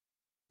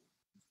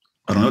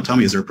 I don't know. Tell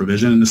me, is there a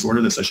provision in this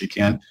order that says she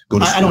can't go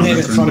to school? I don't have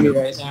it in front of me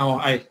right now.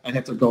 I'd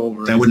have to go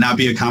over it. That would not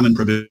be a common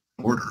provision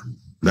order.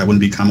 That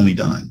wouldn't be commonly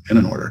done in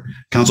an order.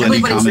 Counsel,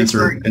 any comments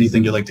or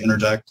anything you'd like to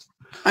interject?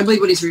 I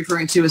believe what he's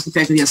referring to is the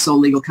fact that he has sole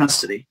legal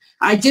custody.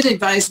 I did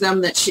advise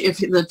them that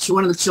if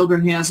one of the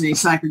children has a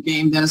soccer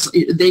game,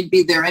 they'd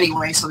be there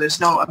anyway, so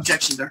there's no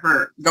objection to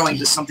her going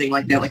to something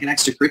like that, like an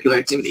extracurricular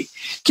activity.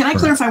 Can I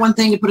clarify one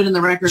thing to put it in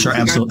the record? Sure,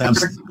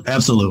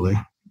 absolutely.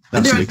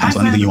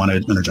 Counsel, anything you want to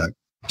interject?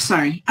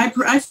 Sorry. I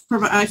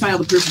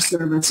filed a proof of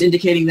service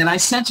indicating that I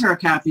sent her a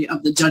copy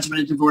of the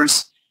judgment of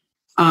divorce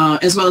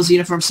as well as the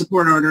uniform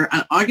support order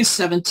on August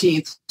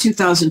 17th,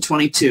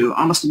 2022,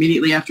 almost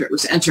immediately after it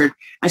was entered.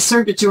 I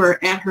served it to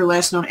her at her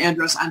last known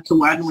address on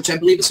Kewadin, which I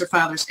believe is her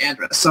father's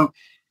address. So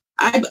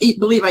I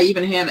believe I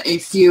even had a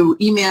few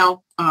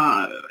email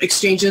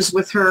exchanges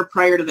with her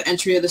prior to the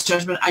entry of this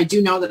judgment. I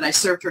do know that I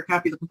served her a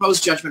copy of the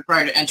proposed judgment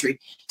prior to entry.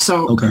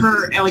 So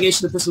her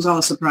allegation that this was all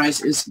a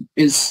surprise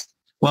is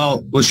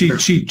Well,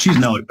 she's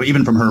no, but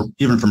even from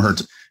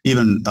Mr.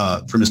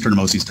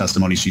 Nemosi's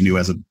testimony, she knew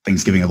as of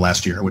Thanksgiving of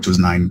last year, which was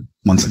 9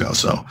 months ago.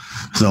 So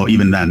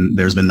even then,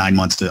 there's been 9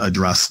 months to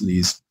address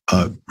these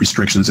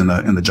restrictions in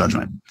the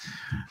judgment.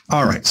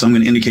 All right, so I'm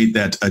going to indicate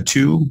that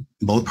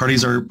both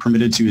parties are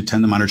permitted to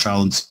attend the minor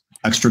child's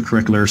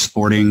extracurricular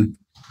sporting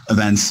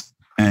events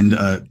and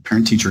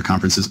parent-teacher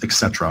conferences,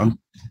 etc.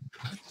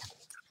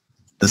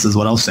 This is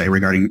what I'll say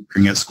regarding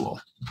being at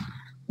school.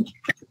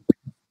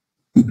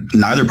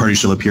 Neither party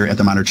shall appear at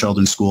the minor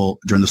children's school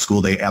during the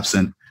school day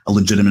absent a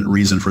legitimate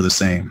reason for the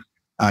same,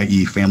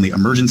 i.e. family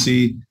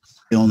emergency,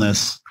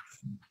 illness,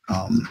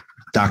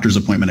 doctor's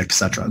appointment,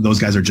 etc. Those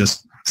guys are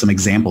just some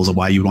examples of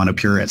why you want to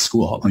appear at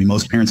school. I mean,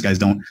 most parents, guys,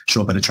 don't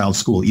show up at a child's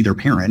school, either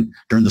parent,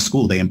 during the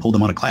school day and pull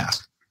them out of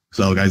class.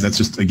 So, guys, that's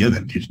just a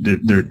given.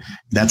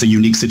 That's a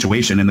unique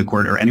situation in the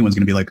court, or anyone's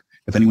going to be like,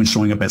 if anyone's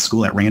showing up at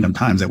school at random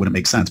times, that wouldn't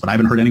make sense. But I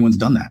haven't heard anyone's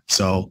done that.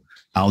 So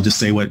I'll just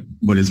say what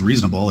is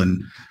reasonable,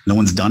 and no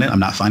one's done it. I'm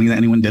not finding that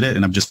anyone did it,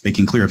 and I'm just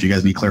making clear, if you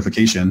guys need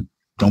clarification,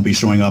 don't be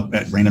showing up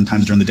at random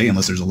times during the day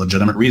unless there's a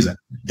legitimate reason.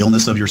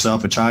 Illness of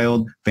yourself, a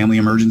child, family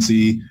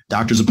emergency,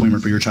 doctor's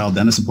appointment for your child,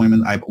 dentist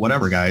appointment,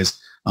 whatever, guys.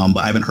 But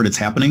I haven't heard it's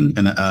happening,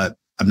 and I've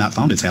not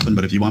found it's happened.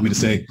 But if you want me to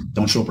say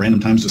don't show up random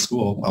times to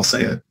school, I'll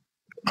say it.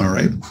 All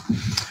right.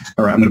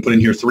 I'm going to put in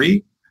here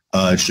 3.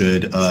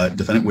 Should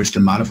defendant wish to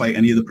modify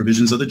any of the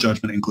provisions of the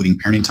judgment, including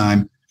parenting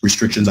time,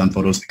 restrictions on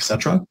photos,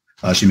 etc.,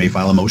 she may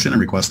file a motion and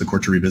request the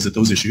court to revisit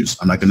those issues.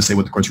 I'm not going to say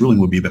what the court's ruling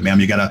would be, but ma'am,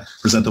 you got to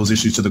present those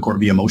issues to the court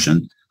via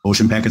motion.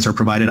 Motion packets are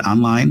provided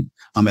online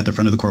at the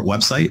front of the court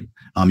website.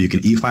 You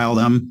can e-file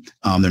them.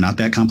 They're not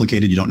that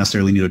complicated. You don't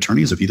necessarily need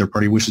attorneys. If either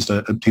party wishes to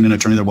obtain an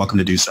attorney, they're welcome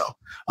to do so.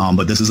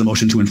 But this is a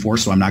motion to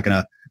enforce, so I'm not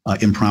going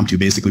to impromptu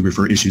basically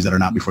refer issues that are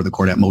not before the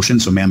court at motion.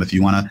 So ma'am, if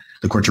you want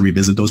the court to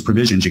revisit those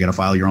provisions, you got to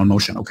file your own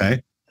motion,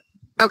 okay?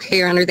 Okay,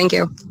 Your Honor, thank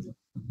you.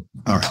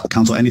 All right,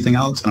 counsel, anything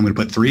else? I'm going to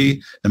put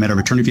 3. The matter of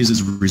attorney fees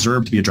is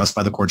reserved to be addressed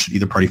by the court should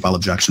either party file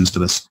objections to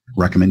this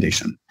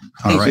recommendation.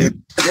 All right. Thank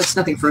you. There's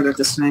nothing further at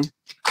this time.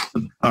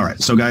 All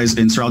right. So guys,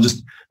 and sir, I'll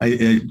just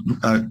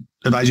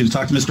advise you to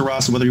talk to Mr.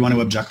 Ross whether you want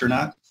to object or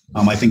not.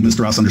 I think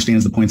Mr. Ross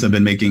understands the points I've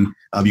been making.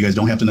 You guys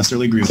don't have to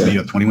necessarily agree with me. You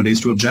have 21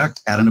 days to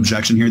object. Add an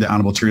objection here. The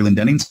Honorable Terry Lynn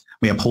Dennings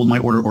may uphold my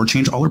order or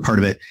change all or part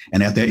of it.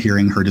 And at that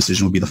hearing, her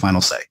decision will be the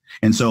final say.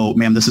 And so,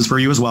 ma'am, this is for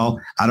you as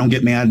well. I don't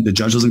get mad. The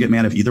judge doesn't get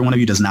mad if either one of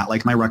you does not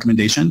like my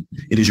recommendation.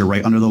 It is your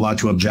right under the law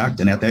to object.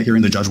 And at that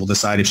hearing, the judge will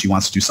decide if she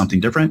wants to do something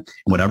different.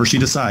 And whatever she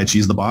decides,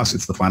 she's the boss.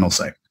 It's the final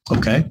say.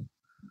 Okay?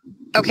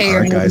 Okay.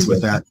 All right, guys,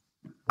 with that.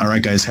 All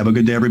right, guys, have a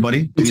good day,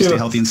 everybody. Please stay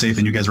healthy and safe,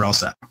 and you guys are all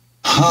set.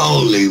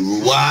 Holy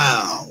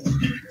wow.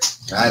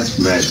 That's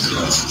messed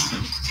up.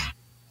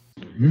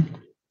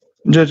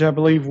 Judge, I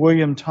believe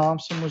William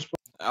Thompson was.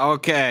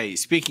 Okay,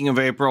 speaking of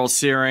April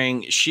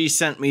Searing, she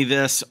sent me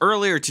this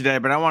earlier today,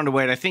 but I wanted to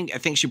wait. I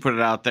think she put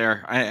it out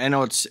there. I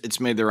know it's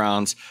made the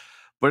rounds,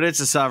 but it's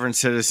a sovereign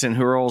citizen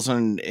who rolls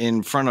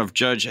in front of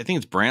Judge, I think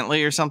it's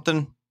Brantley or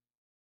something.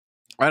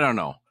 I don't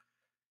know.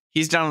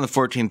 He's down in the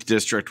 14th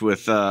district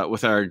with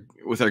our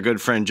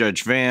good friend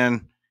Judge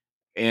Van,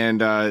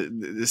 and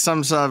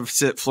some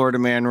subset Florida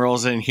man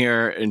rolls in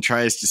here and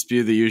tries to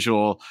spew the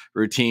usual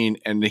routine,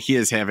 and he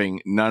is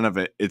having none of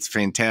it. It's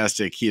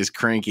fantastic. He is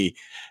cranky,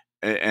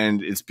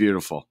 and it's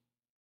beautiful.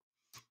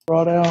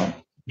 Brought out.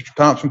 Mr.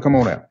 Thompson, come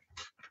on out.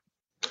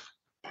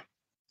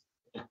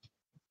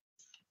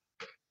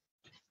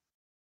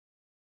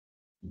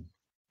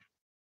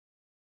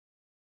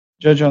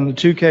 Judge, on the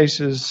two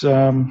cases,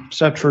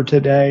 except for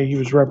today, he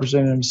was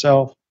representing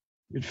himself.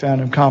 We'd found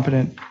him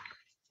competent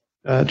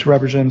to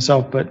represent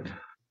himself, but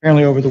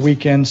apparently over the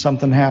weekend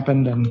something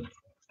happened and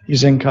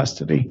he's in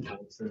custody.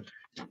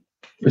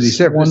 Was he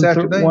set for this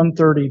afternoon?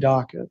 1:30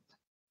 docket.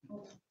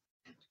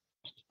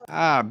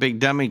 Big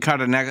dummy cut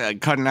an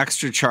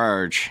extra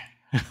charge.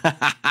 It's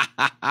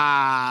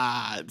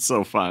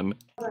so fun.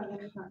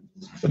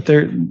 But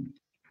there,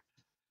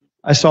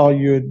 I saw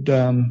you had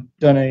done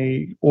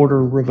a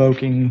order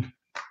revoking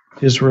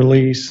his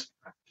release,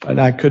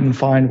 and I couldn't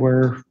find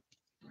where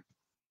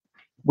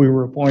we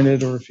were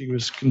appointed or if he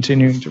was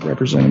continuing to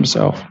represent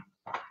himself.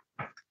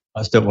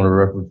 I still want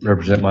to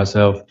represent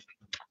myself.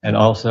 And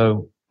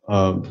also,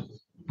 does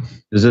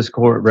this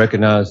court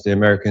recognize the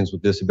Americans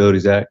with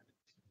Disabilities Act?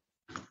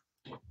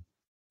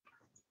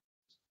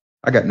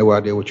 I got no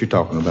idea what you're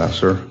talking about,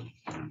 sir.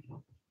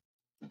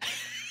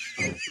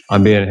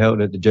 I'm being held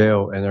at the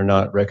jail, and they're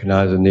not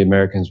recognizing the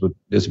Americans with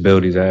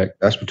Disabilities Act.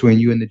 That's between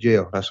you and the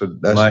jail.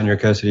 Am I in your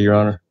custody, Your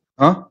Honor?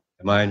 Huh?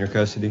 Am I in your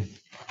custody?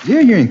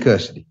 Yeah, you're in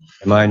custody.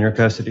 Am I in your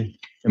custody?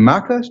 In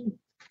my custody?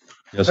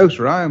 Yes, No, sir.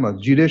 sir. I am a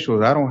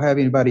judicial. I don't have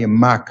anybody in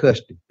my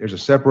custody. There's a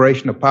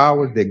separation of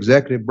powers. The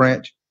executive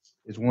branch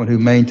is one who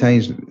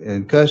maintains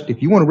in custody.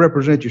 If you want to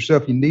represent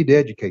yourself, you need to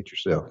educate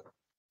yourself.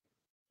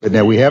 But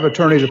now we have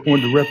attorneys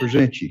appointed to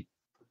represent you.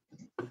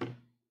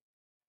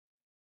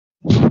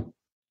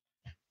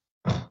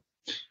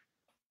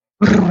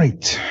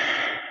 Right.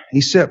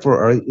 He's set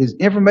for, his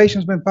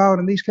information's been filed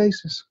in these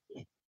cases?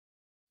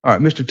 All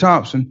right, Mr.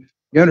 Thompson,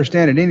 you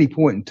understand at any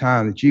point in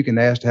time that you can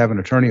ask to have an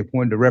attorney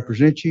appointed to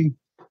represent you?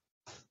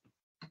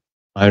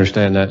 I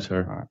understand that,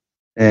 sir. All right.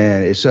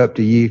 And it's up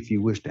to you if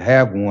you wish to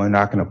have one.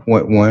 I can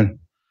appoint one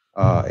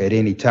at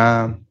any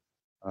time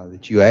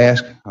that you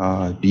ask.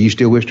 Do you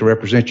still wish to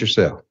represent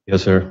yourself?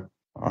 Yes, sir.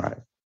 All right.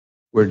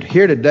 We're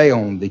here today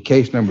on the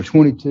case number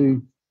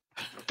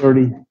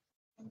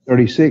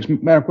 223036.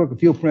 Madam Clerk,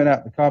 if you'll print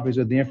out the copies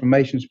of the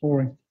information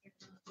for him.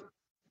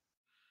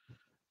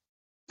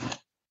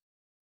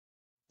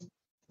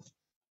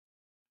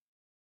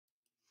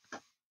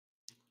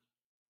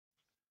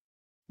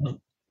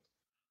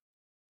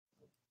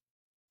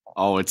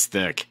 Oh, it's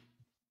thick.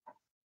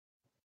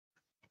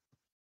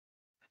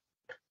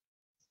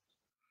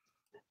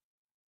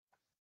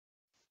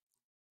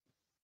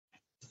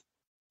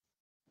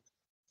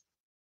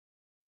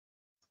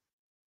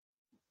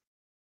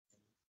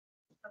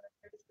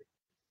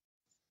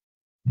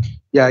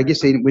 Yeah, I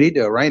guess we need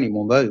to arraign him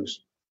on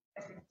those.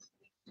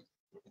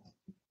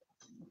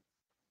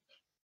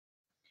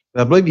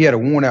 I believe he had a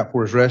warrant out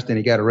for his arrest, and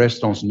he got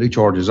arrested on some new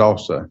charges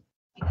also.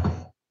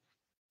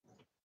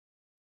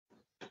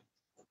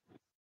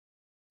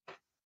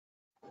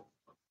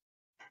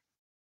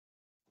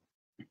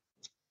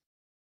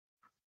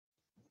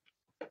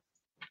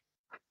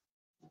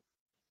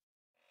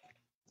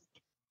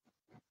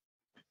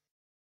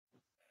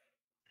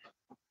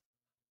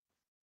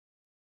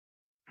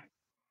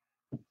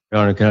 Your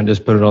Honor, can I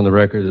just put it on the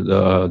record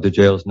that the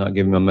jail is not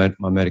giving me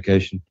my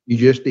medication? You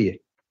just did.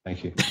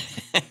 Thank you.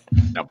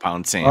 No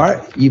pound sand. All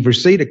right. You've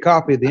received a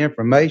copy of the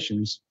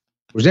informations.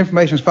 Was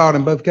information filed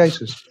in both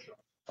cases?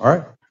 All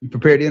right. You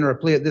prepared to enter a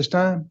plea at this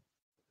time?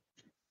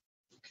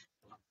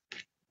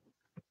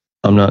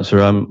 I'm not, sir.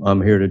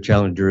 I'm here to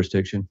challenge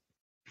jurisdiction.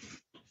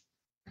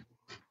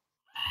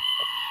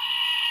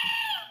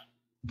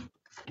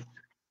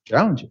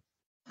 Challenge it.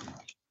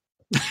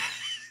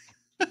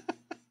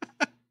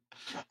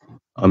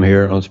 I'm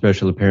here on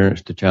special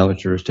appearance to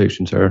challenge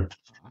jurisdiction, sir.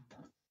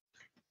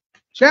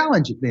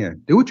 Challenge it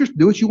then. Do what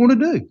you want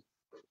to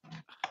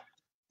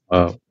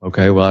do.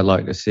 Okay. Well, I'd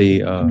like to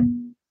see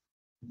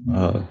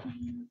the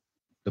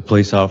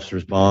police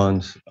officers'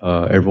 bonds,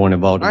 everyone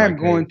involved. I am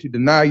going to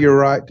deny your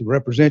right to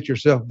represent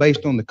yourself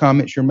based on the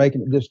comments you're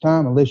making at this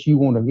time, unless you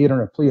want to get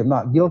on a plea of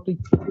not guilty.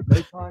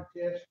 No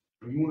contest.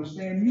 Or you want to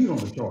stand mute on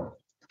the charge?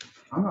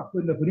 I'm not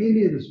putting up with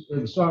any of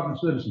the sovereign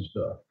citizen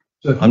stuff.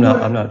 So I'm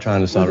not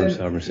trying to sovereign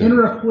citizen.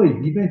 Enter a plea.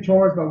 You've been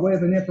charged by way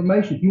of an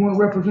information. If you want to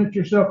represent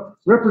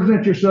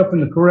yourself in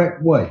the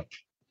correct way.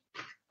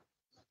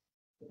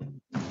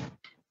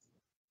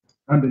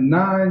 I'm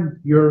denying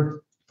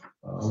your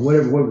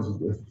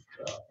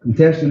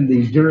contesting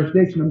the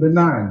jurisdiction. I'm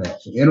denying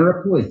that. So enter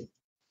a plea.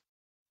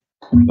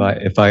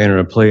 If I enter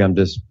a plea, I'm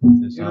just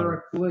enter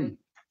a plea.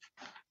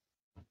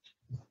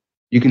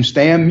 You can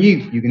stand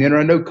mute. You can enter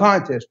a no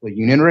contest plea.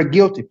 You can enter a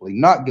guilty plea,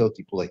 not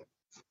guilty plea.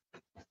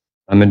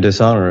 I'm in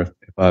dishonor if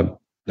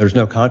there's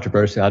no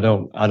controversy.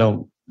 I'm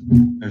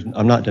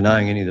not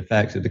denying any of the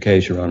facts of the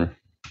case, Your Honor.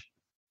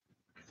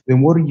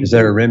 Then what are you? Is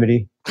there a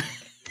remedy?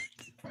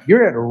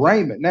 You're at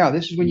arraignment now.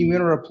 This is when you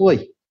enter a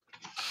plea.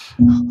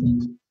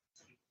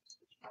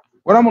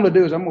 What I'm going to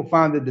do is I'm going to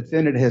find the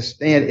defendant has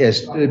stand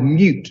as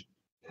mute,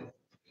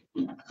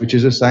 which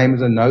is the same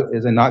as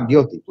a not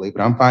guilty plea.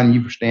 But I'm finding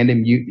you for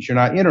standing mute because you're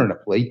not entering a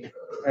plea.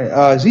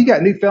 Has he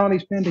got new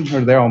felonies pending, or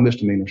are they all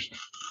misdemeanors?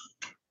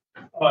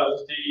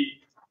 The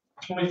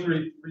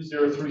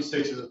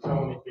 233036 is a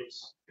felony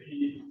case.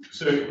 He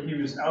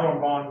was out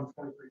on bond in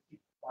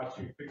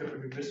 2352, picked up a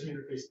new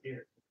misdemeanor case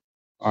here.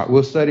 All right,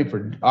 we'll study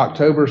for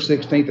October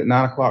 16th at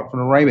 9 o'clock for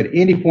an arraignment. At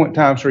any point in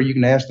time, sir, you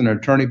can ask an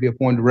attorney to be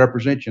appointed to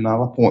represent you, and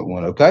I'll appoint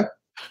one, okay?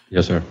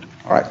 Yes, sir.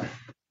 All right.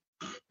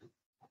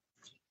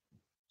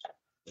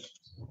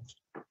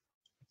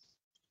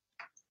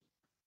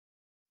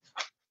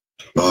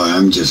 Boy,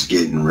 I'm just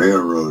getting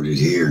railroaded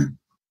here.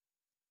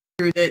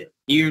 That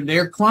you're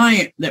their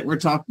client that we're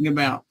talking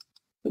about.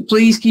 But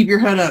please keep your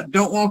head up.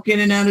 Don't walk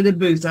in and out of the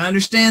booth. I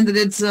understand that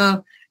it's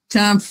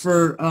time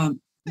for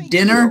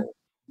dinner,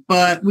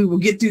 but we will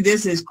get through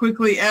this as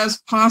quickly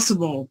as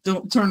possible.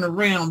 Don't turn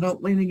around.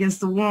 Don't lean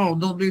against the wall.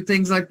 Don't do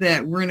things like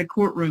that. We're in a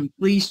courtroom.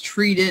 Please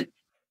treat it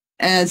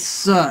as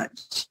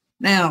such.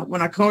 Now,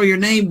 when I call your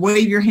name,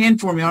 wave your hand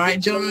for me, all right,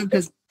 gentlemen?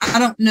 Because I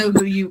don't know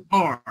who you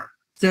are.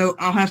 So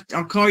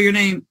I'll call your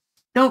name.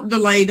 Don't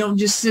delay. Don't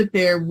just sit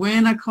there.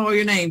 When I call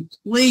your name,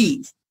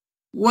 please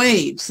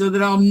wave so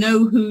that I'll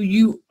know who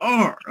you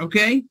are.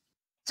 Okay.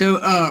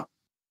 So,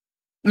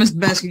 Ms.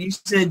 Beskin, you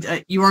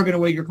said you are going to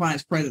waive your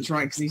client's presence,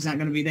 right? Because he's not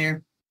going to be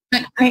there.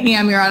 I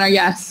am, Your Honor.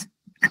 Yes.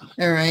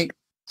 All right.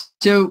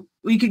 So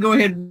we could go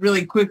ahead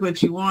really quickly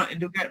if you want and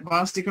do get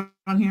Bostic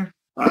on here.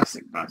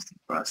 Bostic.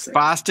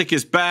 Bostic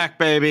is back,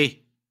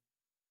 baby.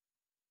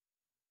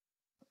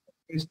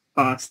 Here's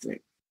Bostic.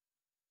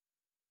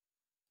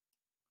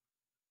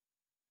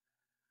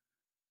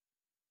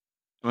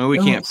 Well, we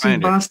can't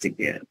find Bostic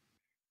yet.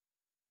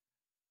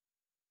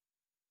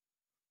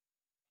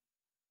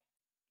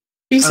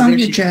 She's on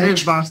here,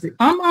 Judge.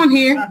 I'm on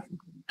here.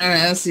 All right,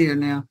 I see her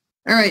now.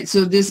 All right,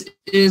 so this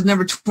is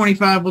number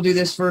 25. We'll do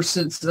this first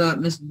since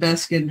Ms.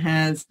 Beskin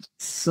has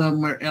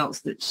somewhere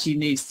else that she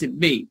needs to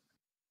be.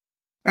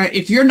 All right,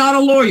 if you're not a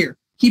lawyer,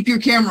 keep your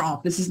camera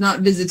off. This is not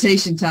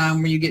visitation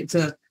time where you get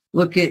to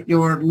look at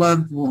your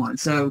loved one.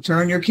 So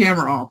turn your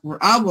camera off, or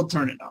I will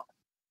turn it off.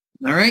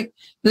 All right.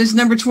 This is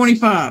number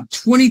 25.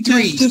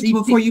 23. Just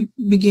before you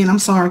begin, I'm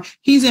sorry.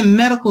 He's in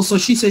medical, so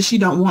she says she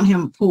don't want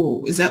him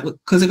pulled. Is that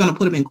because they're going to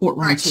put him in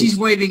courtroom? Right. She's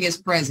waiving his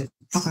presence.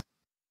 Okay.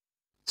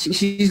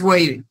 She's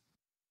waiving.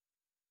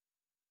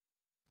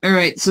 All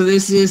right. So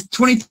this is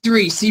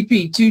 23.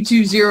 CP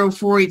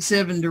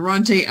 220487.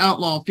 Durante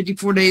Outlaw.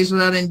 54 days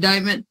without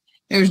indictment.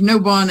 There's no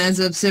bond as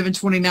of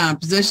 7/29.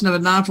 Possession of a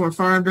knife or a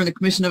firearm during the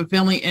commission of a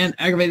felony and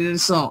aggravated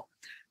assault.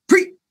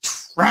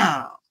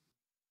 Pre-trial.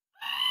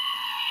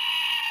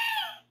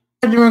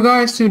 In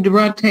regards to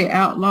Durante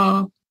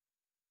Outlaw,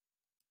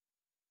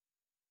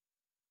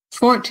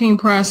 14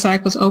 prior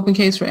cycles, open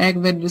case for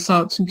aggravated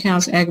assault, 2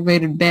 counts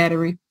aggravated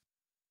battery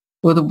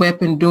with a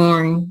weapon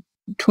during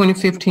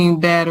 2015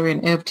 battery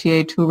and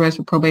FTA, 2 arrests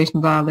for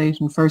probation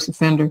violation, first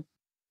offender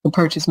for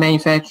purchase,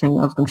 manufacturing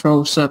of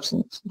controlled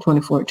substance,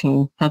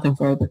 2014. Nothing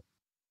further.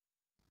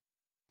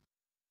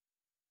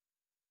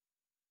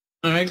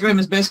 All right, go ahead,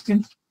 Ms.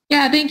 Beskin.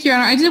 Yeah, thank you, Your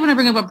Honor. I did want to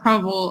bring up a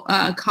probable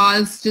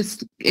cause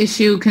just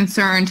issue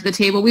concern to the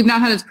table. We've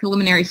not had his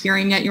preliminary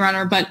hearing yet, Your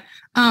Honor, but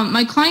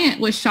my client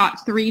was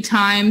shot 3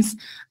 times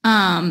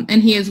and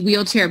he is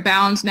wheelchair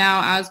bound now.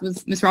 As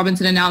was Ms.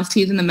 Robinson announced,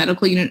 he's in the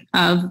medical unit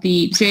of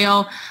the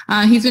jail.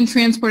 He's been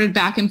transported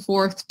back and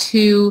forth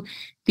to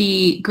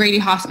the Grady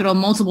Hospital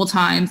multiple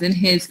times in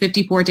his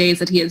 54 days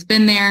that he has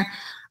been there.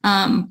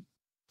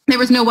 There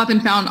was no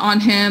weapon found on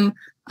him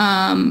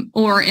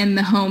or in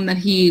the home that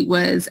he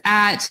was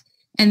at.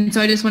 And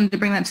so I just wanted to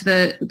bring that to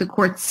the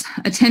court's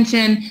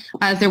attention,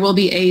 as there will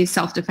be a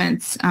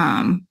self-defense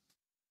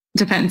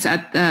defense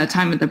at the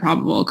time of the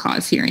probable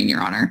cause hearing,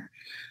 Your Honor.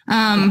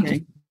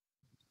 Okay.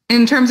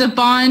 In terms of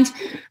bond,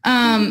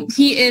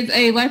 he is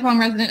a lifelong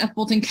resident of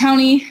Fulton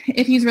County.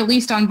 If he's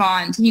released on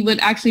bond, he would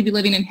actually be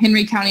living in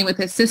Henry County with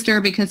his sister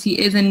because he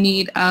is in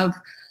need of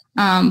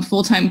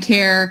full-time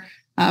care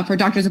for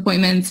doctor's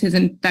appointments, his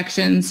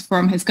infections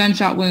from his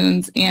gunshot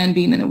wounds, and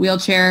being in a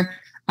wheelchair.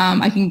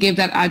 I can give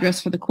that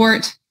address for the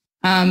court.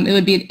 It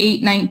would be at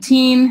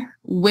 819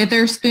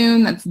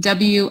 Witherspoon, that's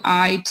Witherspoon,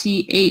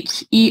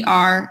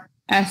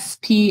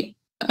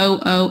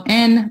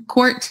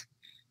 Court,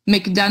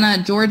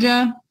 McDonough,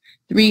 Georgia,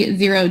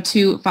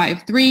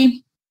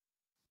 30253.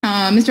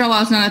 Mr.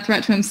 Allah is not a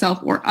threat to himself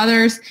or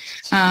others.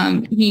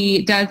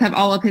 He does have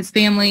all of his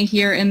family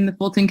here in the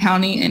Fulton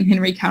County and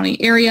Henry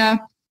County area.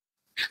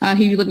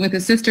 He's living with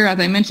his sister, as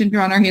I mentioned,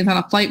 Your Honor. He is on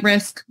a flight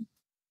risk.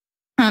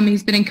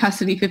 He's been in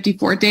custody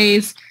 54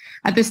 days.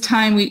 At this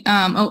time, we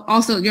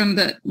also, Your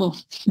Honor,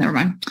 never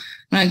mind.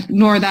 I'm going to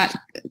ignore that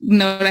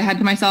note I had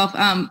to myself.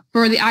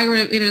 For the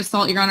aggravated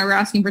assault, Your Honor, we're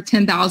asking for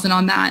 $10,000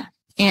 on that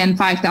and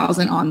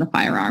 $5,000 on the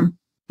firearm.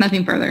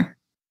 Nothing further.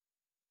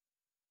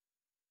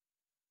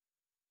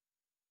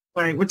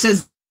 All right, what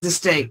says the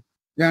state?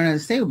 Your Honor, the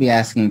state will be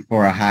asking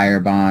for a higher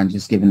bond,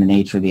 just given the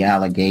nature of the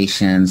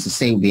allegations. The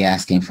state will be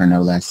asking for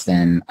no less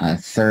than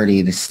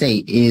 30. The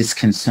state is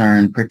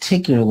concerned,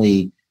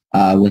 particularly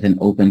with an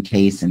open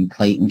case in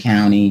Clayton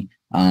County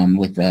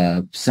with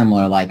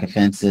similar like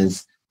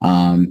offenses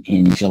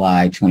in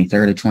July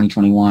 23rd of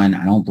 2021.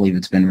 I don't believe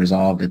it's been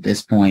resolved at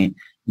this point.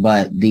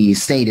 But the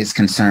state is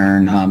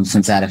concerned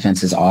since that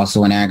offense is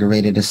also an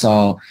aggravated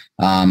assault.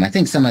 I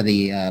think some of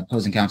the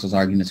opposing counsel's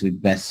arguments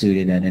would be best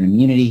suited at an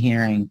immunity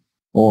hearing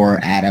or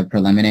at a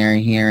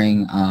preliminary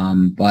hearing.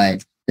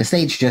 But the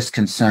state's just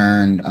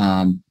concerned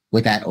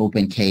with that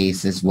open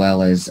case, as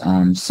well as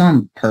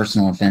some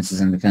personal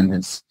offenses in the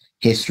defendant's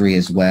history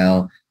as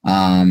well.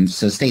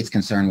 So the state's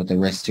concerned with the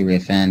risk to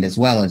reoffend, as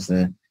well as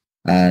the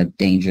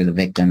danger of the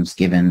victims,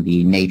 given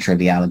the nature of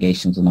the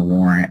allegations in the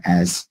warrant,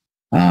 as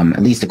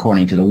at least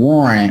according to the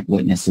warrant,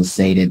 witnesses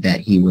stated that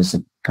he was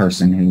a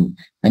person who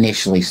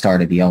initially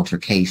started the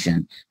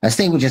altercation. The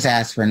state would just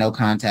ask for no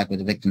contact with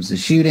the victims of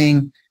the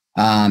shooting,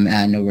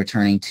 and no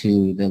returning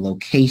to the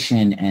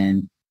location.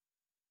 And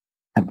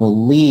I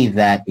believe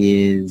that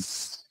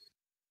is,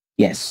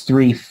 yes,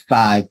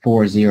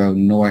 3540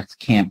 North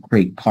Camp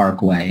Creek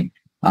Parkway,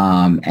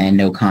 and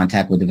no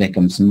contact with the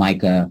victims,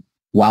 Micah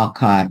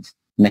Walcott,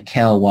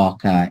 Mikkel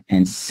Walcott,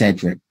 and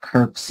Cedric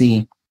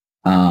Kirksey,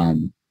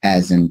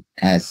 as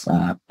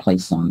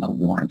placed on the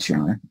warrant, Your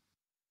Honor.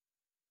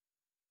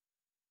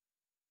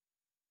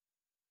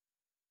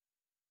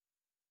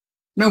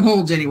 No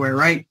holds anywhere,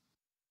 right?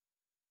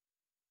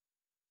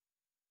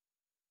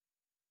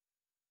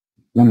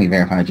 Let me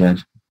verify,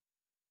 Judge.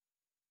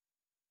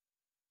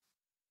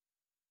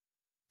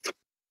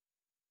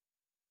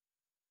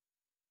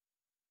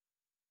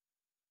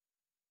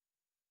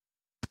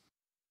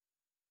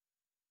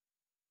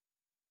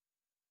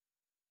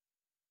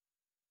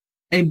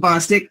 Hey,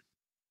 Bostic.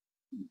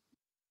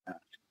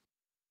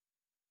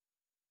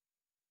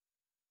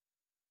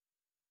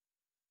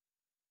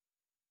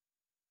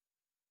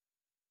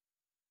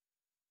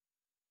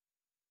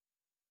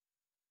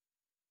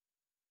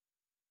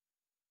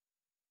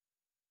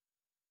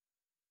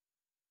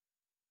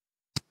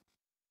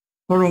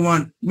 Hold on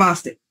one.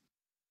 Bostic.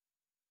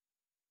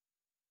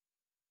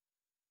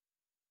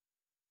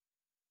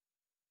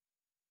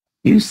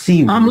 You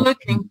see, I'm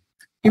looking.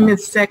 Give me a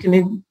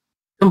second.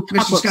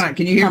 Mr. Scott,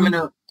 can you hear me?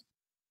 Up.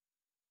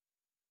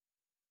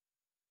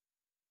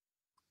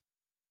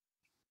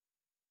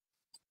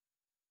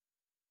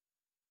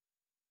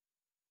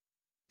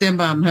 Stand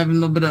by. I'm having a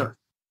little bit of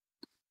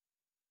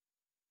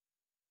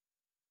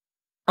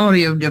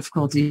audio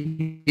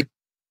difficulty.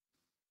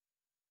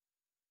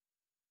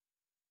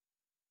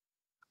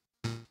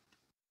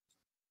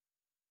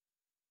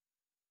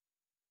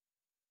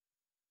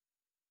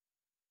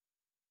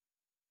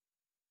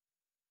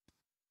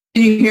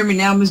 Can you hear me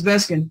now, Ms.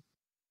 Beskin?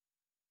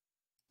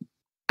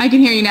 I can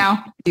hear you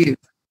now. You.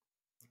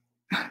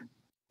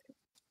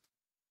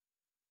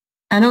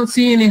 I don't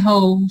see any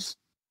holes.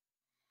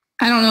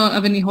 I don't know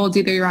of any holds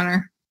either, Your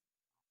Honor.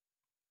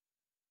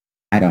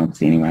 I don't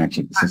see any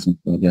action assistance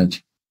for the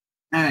judge.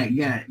 All right,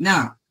 got it.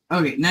 Now,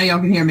 okay, now y'all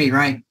can hear me,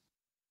 right?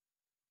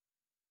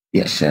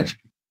 Yes, Judge.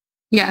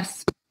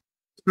 Yes.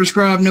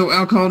 Prescribed no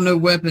alcohol, no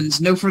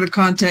weapons, no further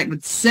contact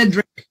with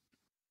Cedric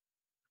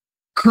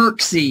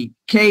Kirksey,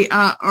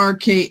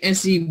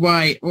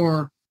 Kirksey,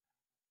 or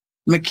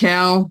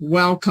Mikkel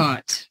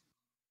Walcott,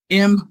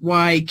 Mykal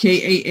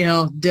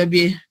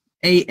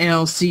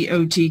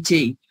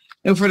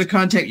No further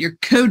contact your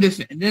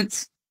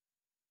co-defendants.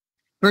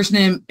 First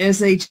name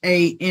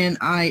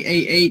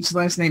Shaniah,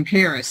 last name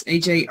Harris,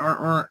 Harris,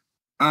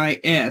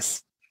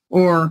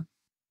 or,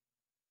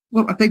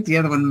 well, I think the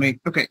other one may,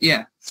 okay,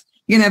 yeah.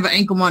 You can have an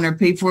ankle monitor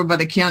paid for by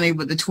the county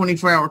with a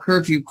 24-hour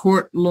curfew,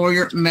 court,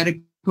 lawyer,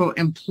 medical,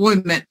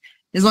 employment,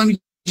 as long as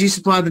you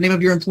supply the name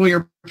of your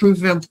employer, proof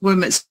of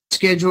employment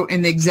schedule,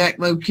 and the exact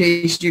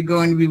location you're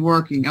going to be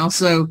working.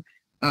 Also,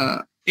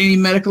 any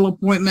medical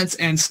appointments,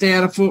 and stay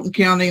out of Fulton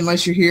County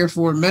unless you're here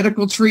for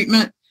medical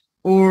treatment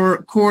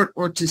or court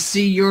or to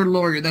see your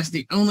lawyer. That's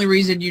the only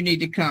reason you need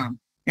to come.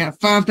 Yeah,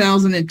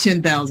 5,000 and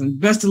 10,000.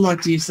 Best of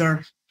luck to you,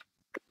 sir.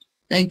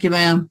 Thank you,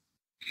 ma'am.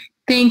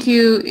 Thank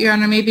you, Your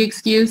Honor. May be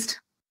excused.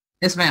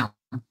 Yes, ma'am.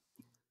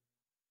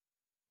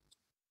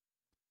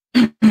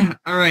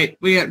 All right,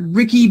 we got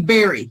Ricky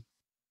Berry.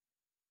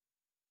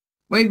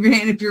 Wave your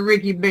hand if you're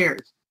Ricky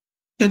Bears.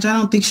 Judge, I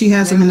don't think she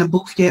has him in the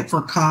booth yet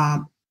for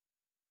Cobb.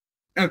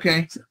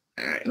 Okay.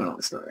 All right.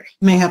 Well, sorry.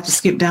 May have to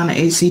skip down to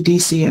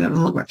ACDC. It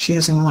doesn't look like she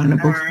has anyone in the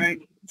booth. All right.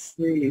 Let's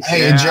see.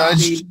 Hey, Yeah.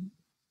 Judge.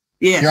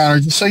 Yeah. Your Honor,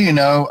 just so you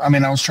know, I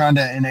mean, I was trying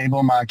to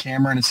enable my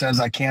camera and it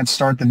says I can't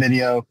start the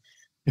video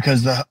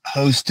because the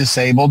host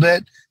disabled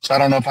it. So I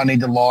don't know if I need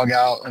to log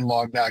out and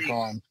log back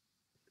on.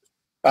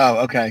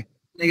 Oh, okay.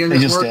 They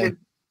just did.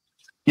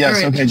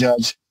 Yes, right. okay,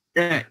 Judge.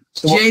 All right.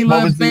 So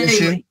what was the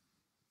issue?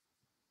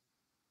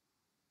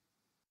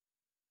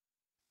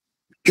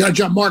 Judge,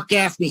 I'm Mark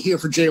Gaffney here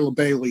for Jayla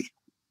Bailey.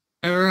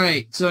 All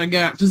right. So I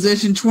got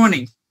position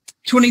 20.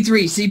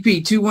 23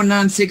 CP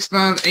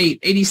 219658,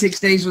 86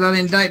 days without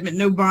indictment,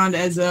 no bond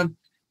as of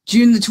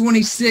June the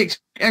 26th,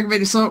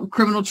 aggravated assault,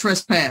 criminal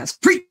trespass.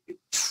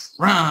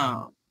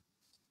 Round.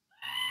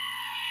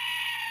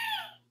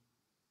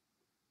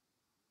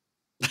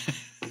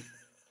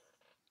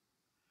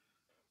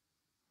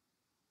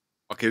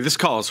 Okay, this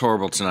call is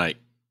horrible tonight.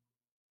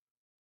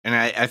 And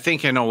I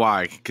think I know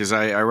why, because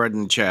I read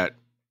in the chat.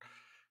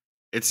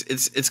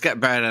 It's got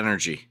bad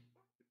energy.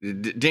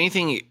 Did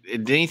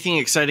anything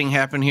exciting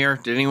happen here?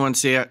 Did anyone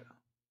see it?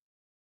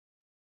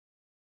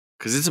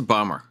 Because it's a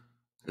bummer.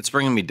 It's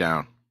bringing me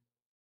down.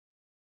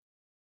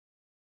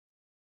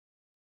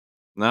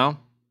 No?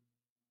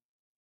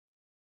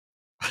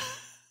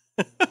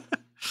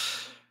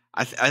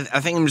 I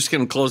think I'm just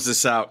going to close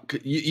this out.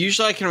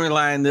 Usually I can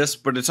rely on this,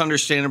 but it's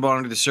understandable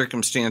under the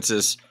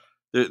circumstances.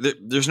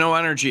 There's no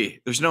energy.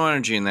 There's no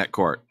energy in that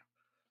court.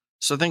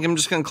 So I think I'm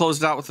just going to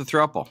close it out with a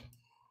throuple.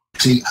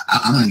 See,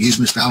 I'm going to use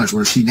Miss Fowler's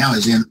word. She now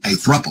is in a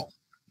throuple.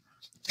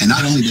 And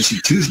not only does she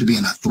choose to be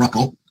in a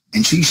throuple,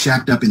 and she's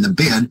shacked up in the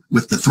bed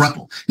with the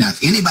throuple. Now,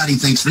 if anybody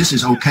thinks this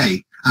is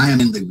okay, I am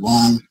in the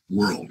wrong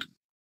world.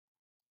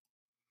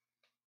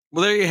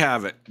 Well, there you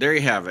have it. There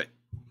you have it.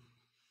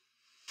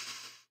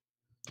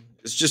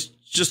 It's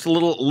just a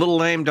little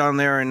lame down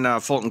there in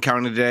Fulton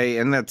County today,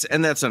 and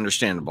that's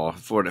understandable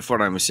if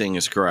what I'm seeing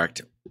is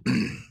correct.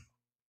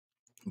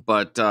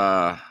 But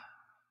the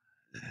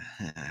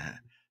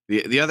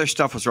other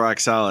stuff was rock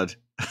solid.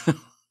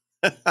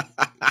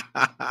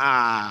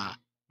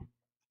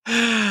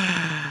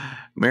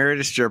 Married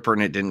a stripper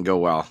and it didn't go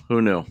well.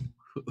 Who knew?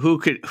 Who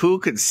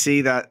could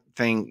see that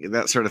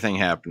sort of thing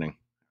happening?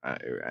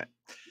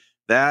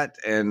 That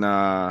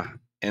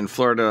and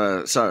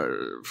Florida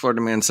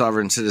man,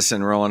 sovereign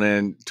citizen rolling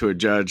in to a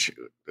judge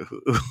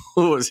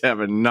who was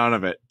having none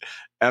of it,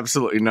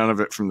 absolutely none of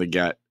it from the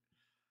get.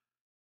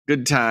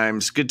 Good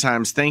times.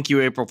 Thank you,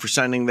 April, for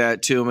sending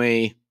that to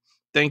me.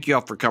 Thank you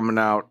all for coming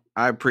out.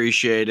 I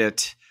appreciate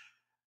it.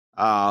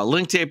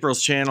 Link to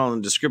April's channel in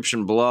the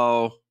description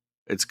below.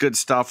 It's good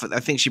stuff. I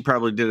think she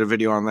probably did a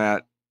video on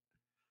that.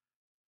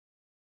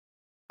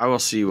 I will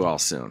see you all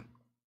soon.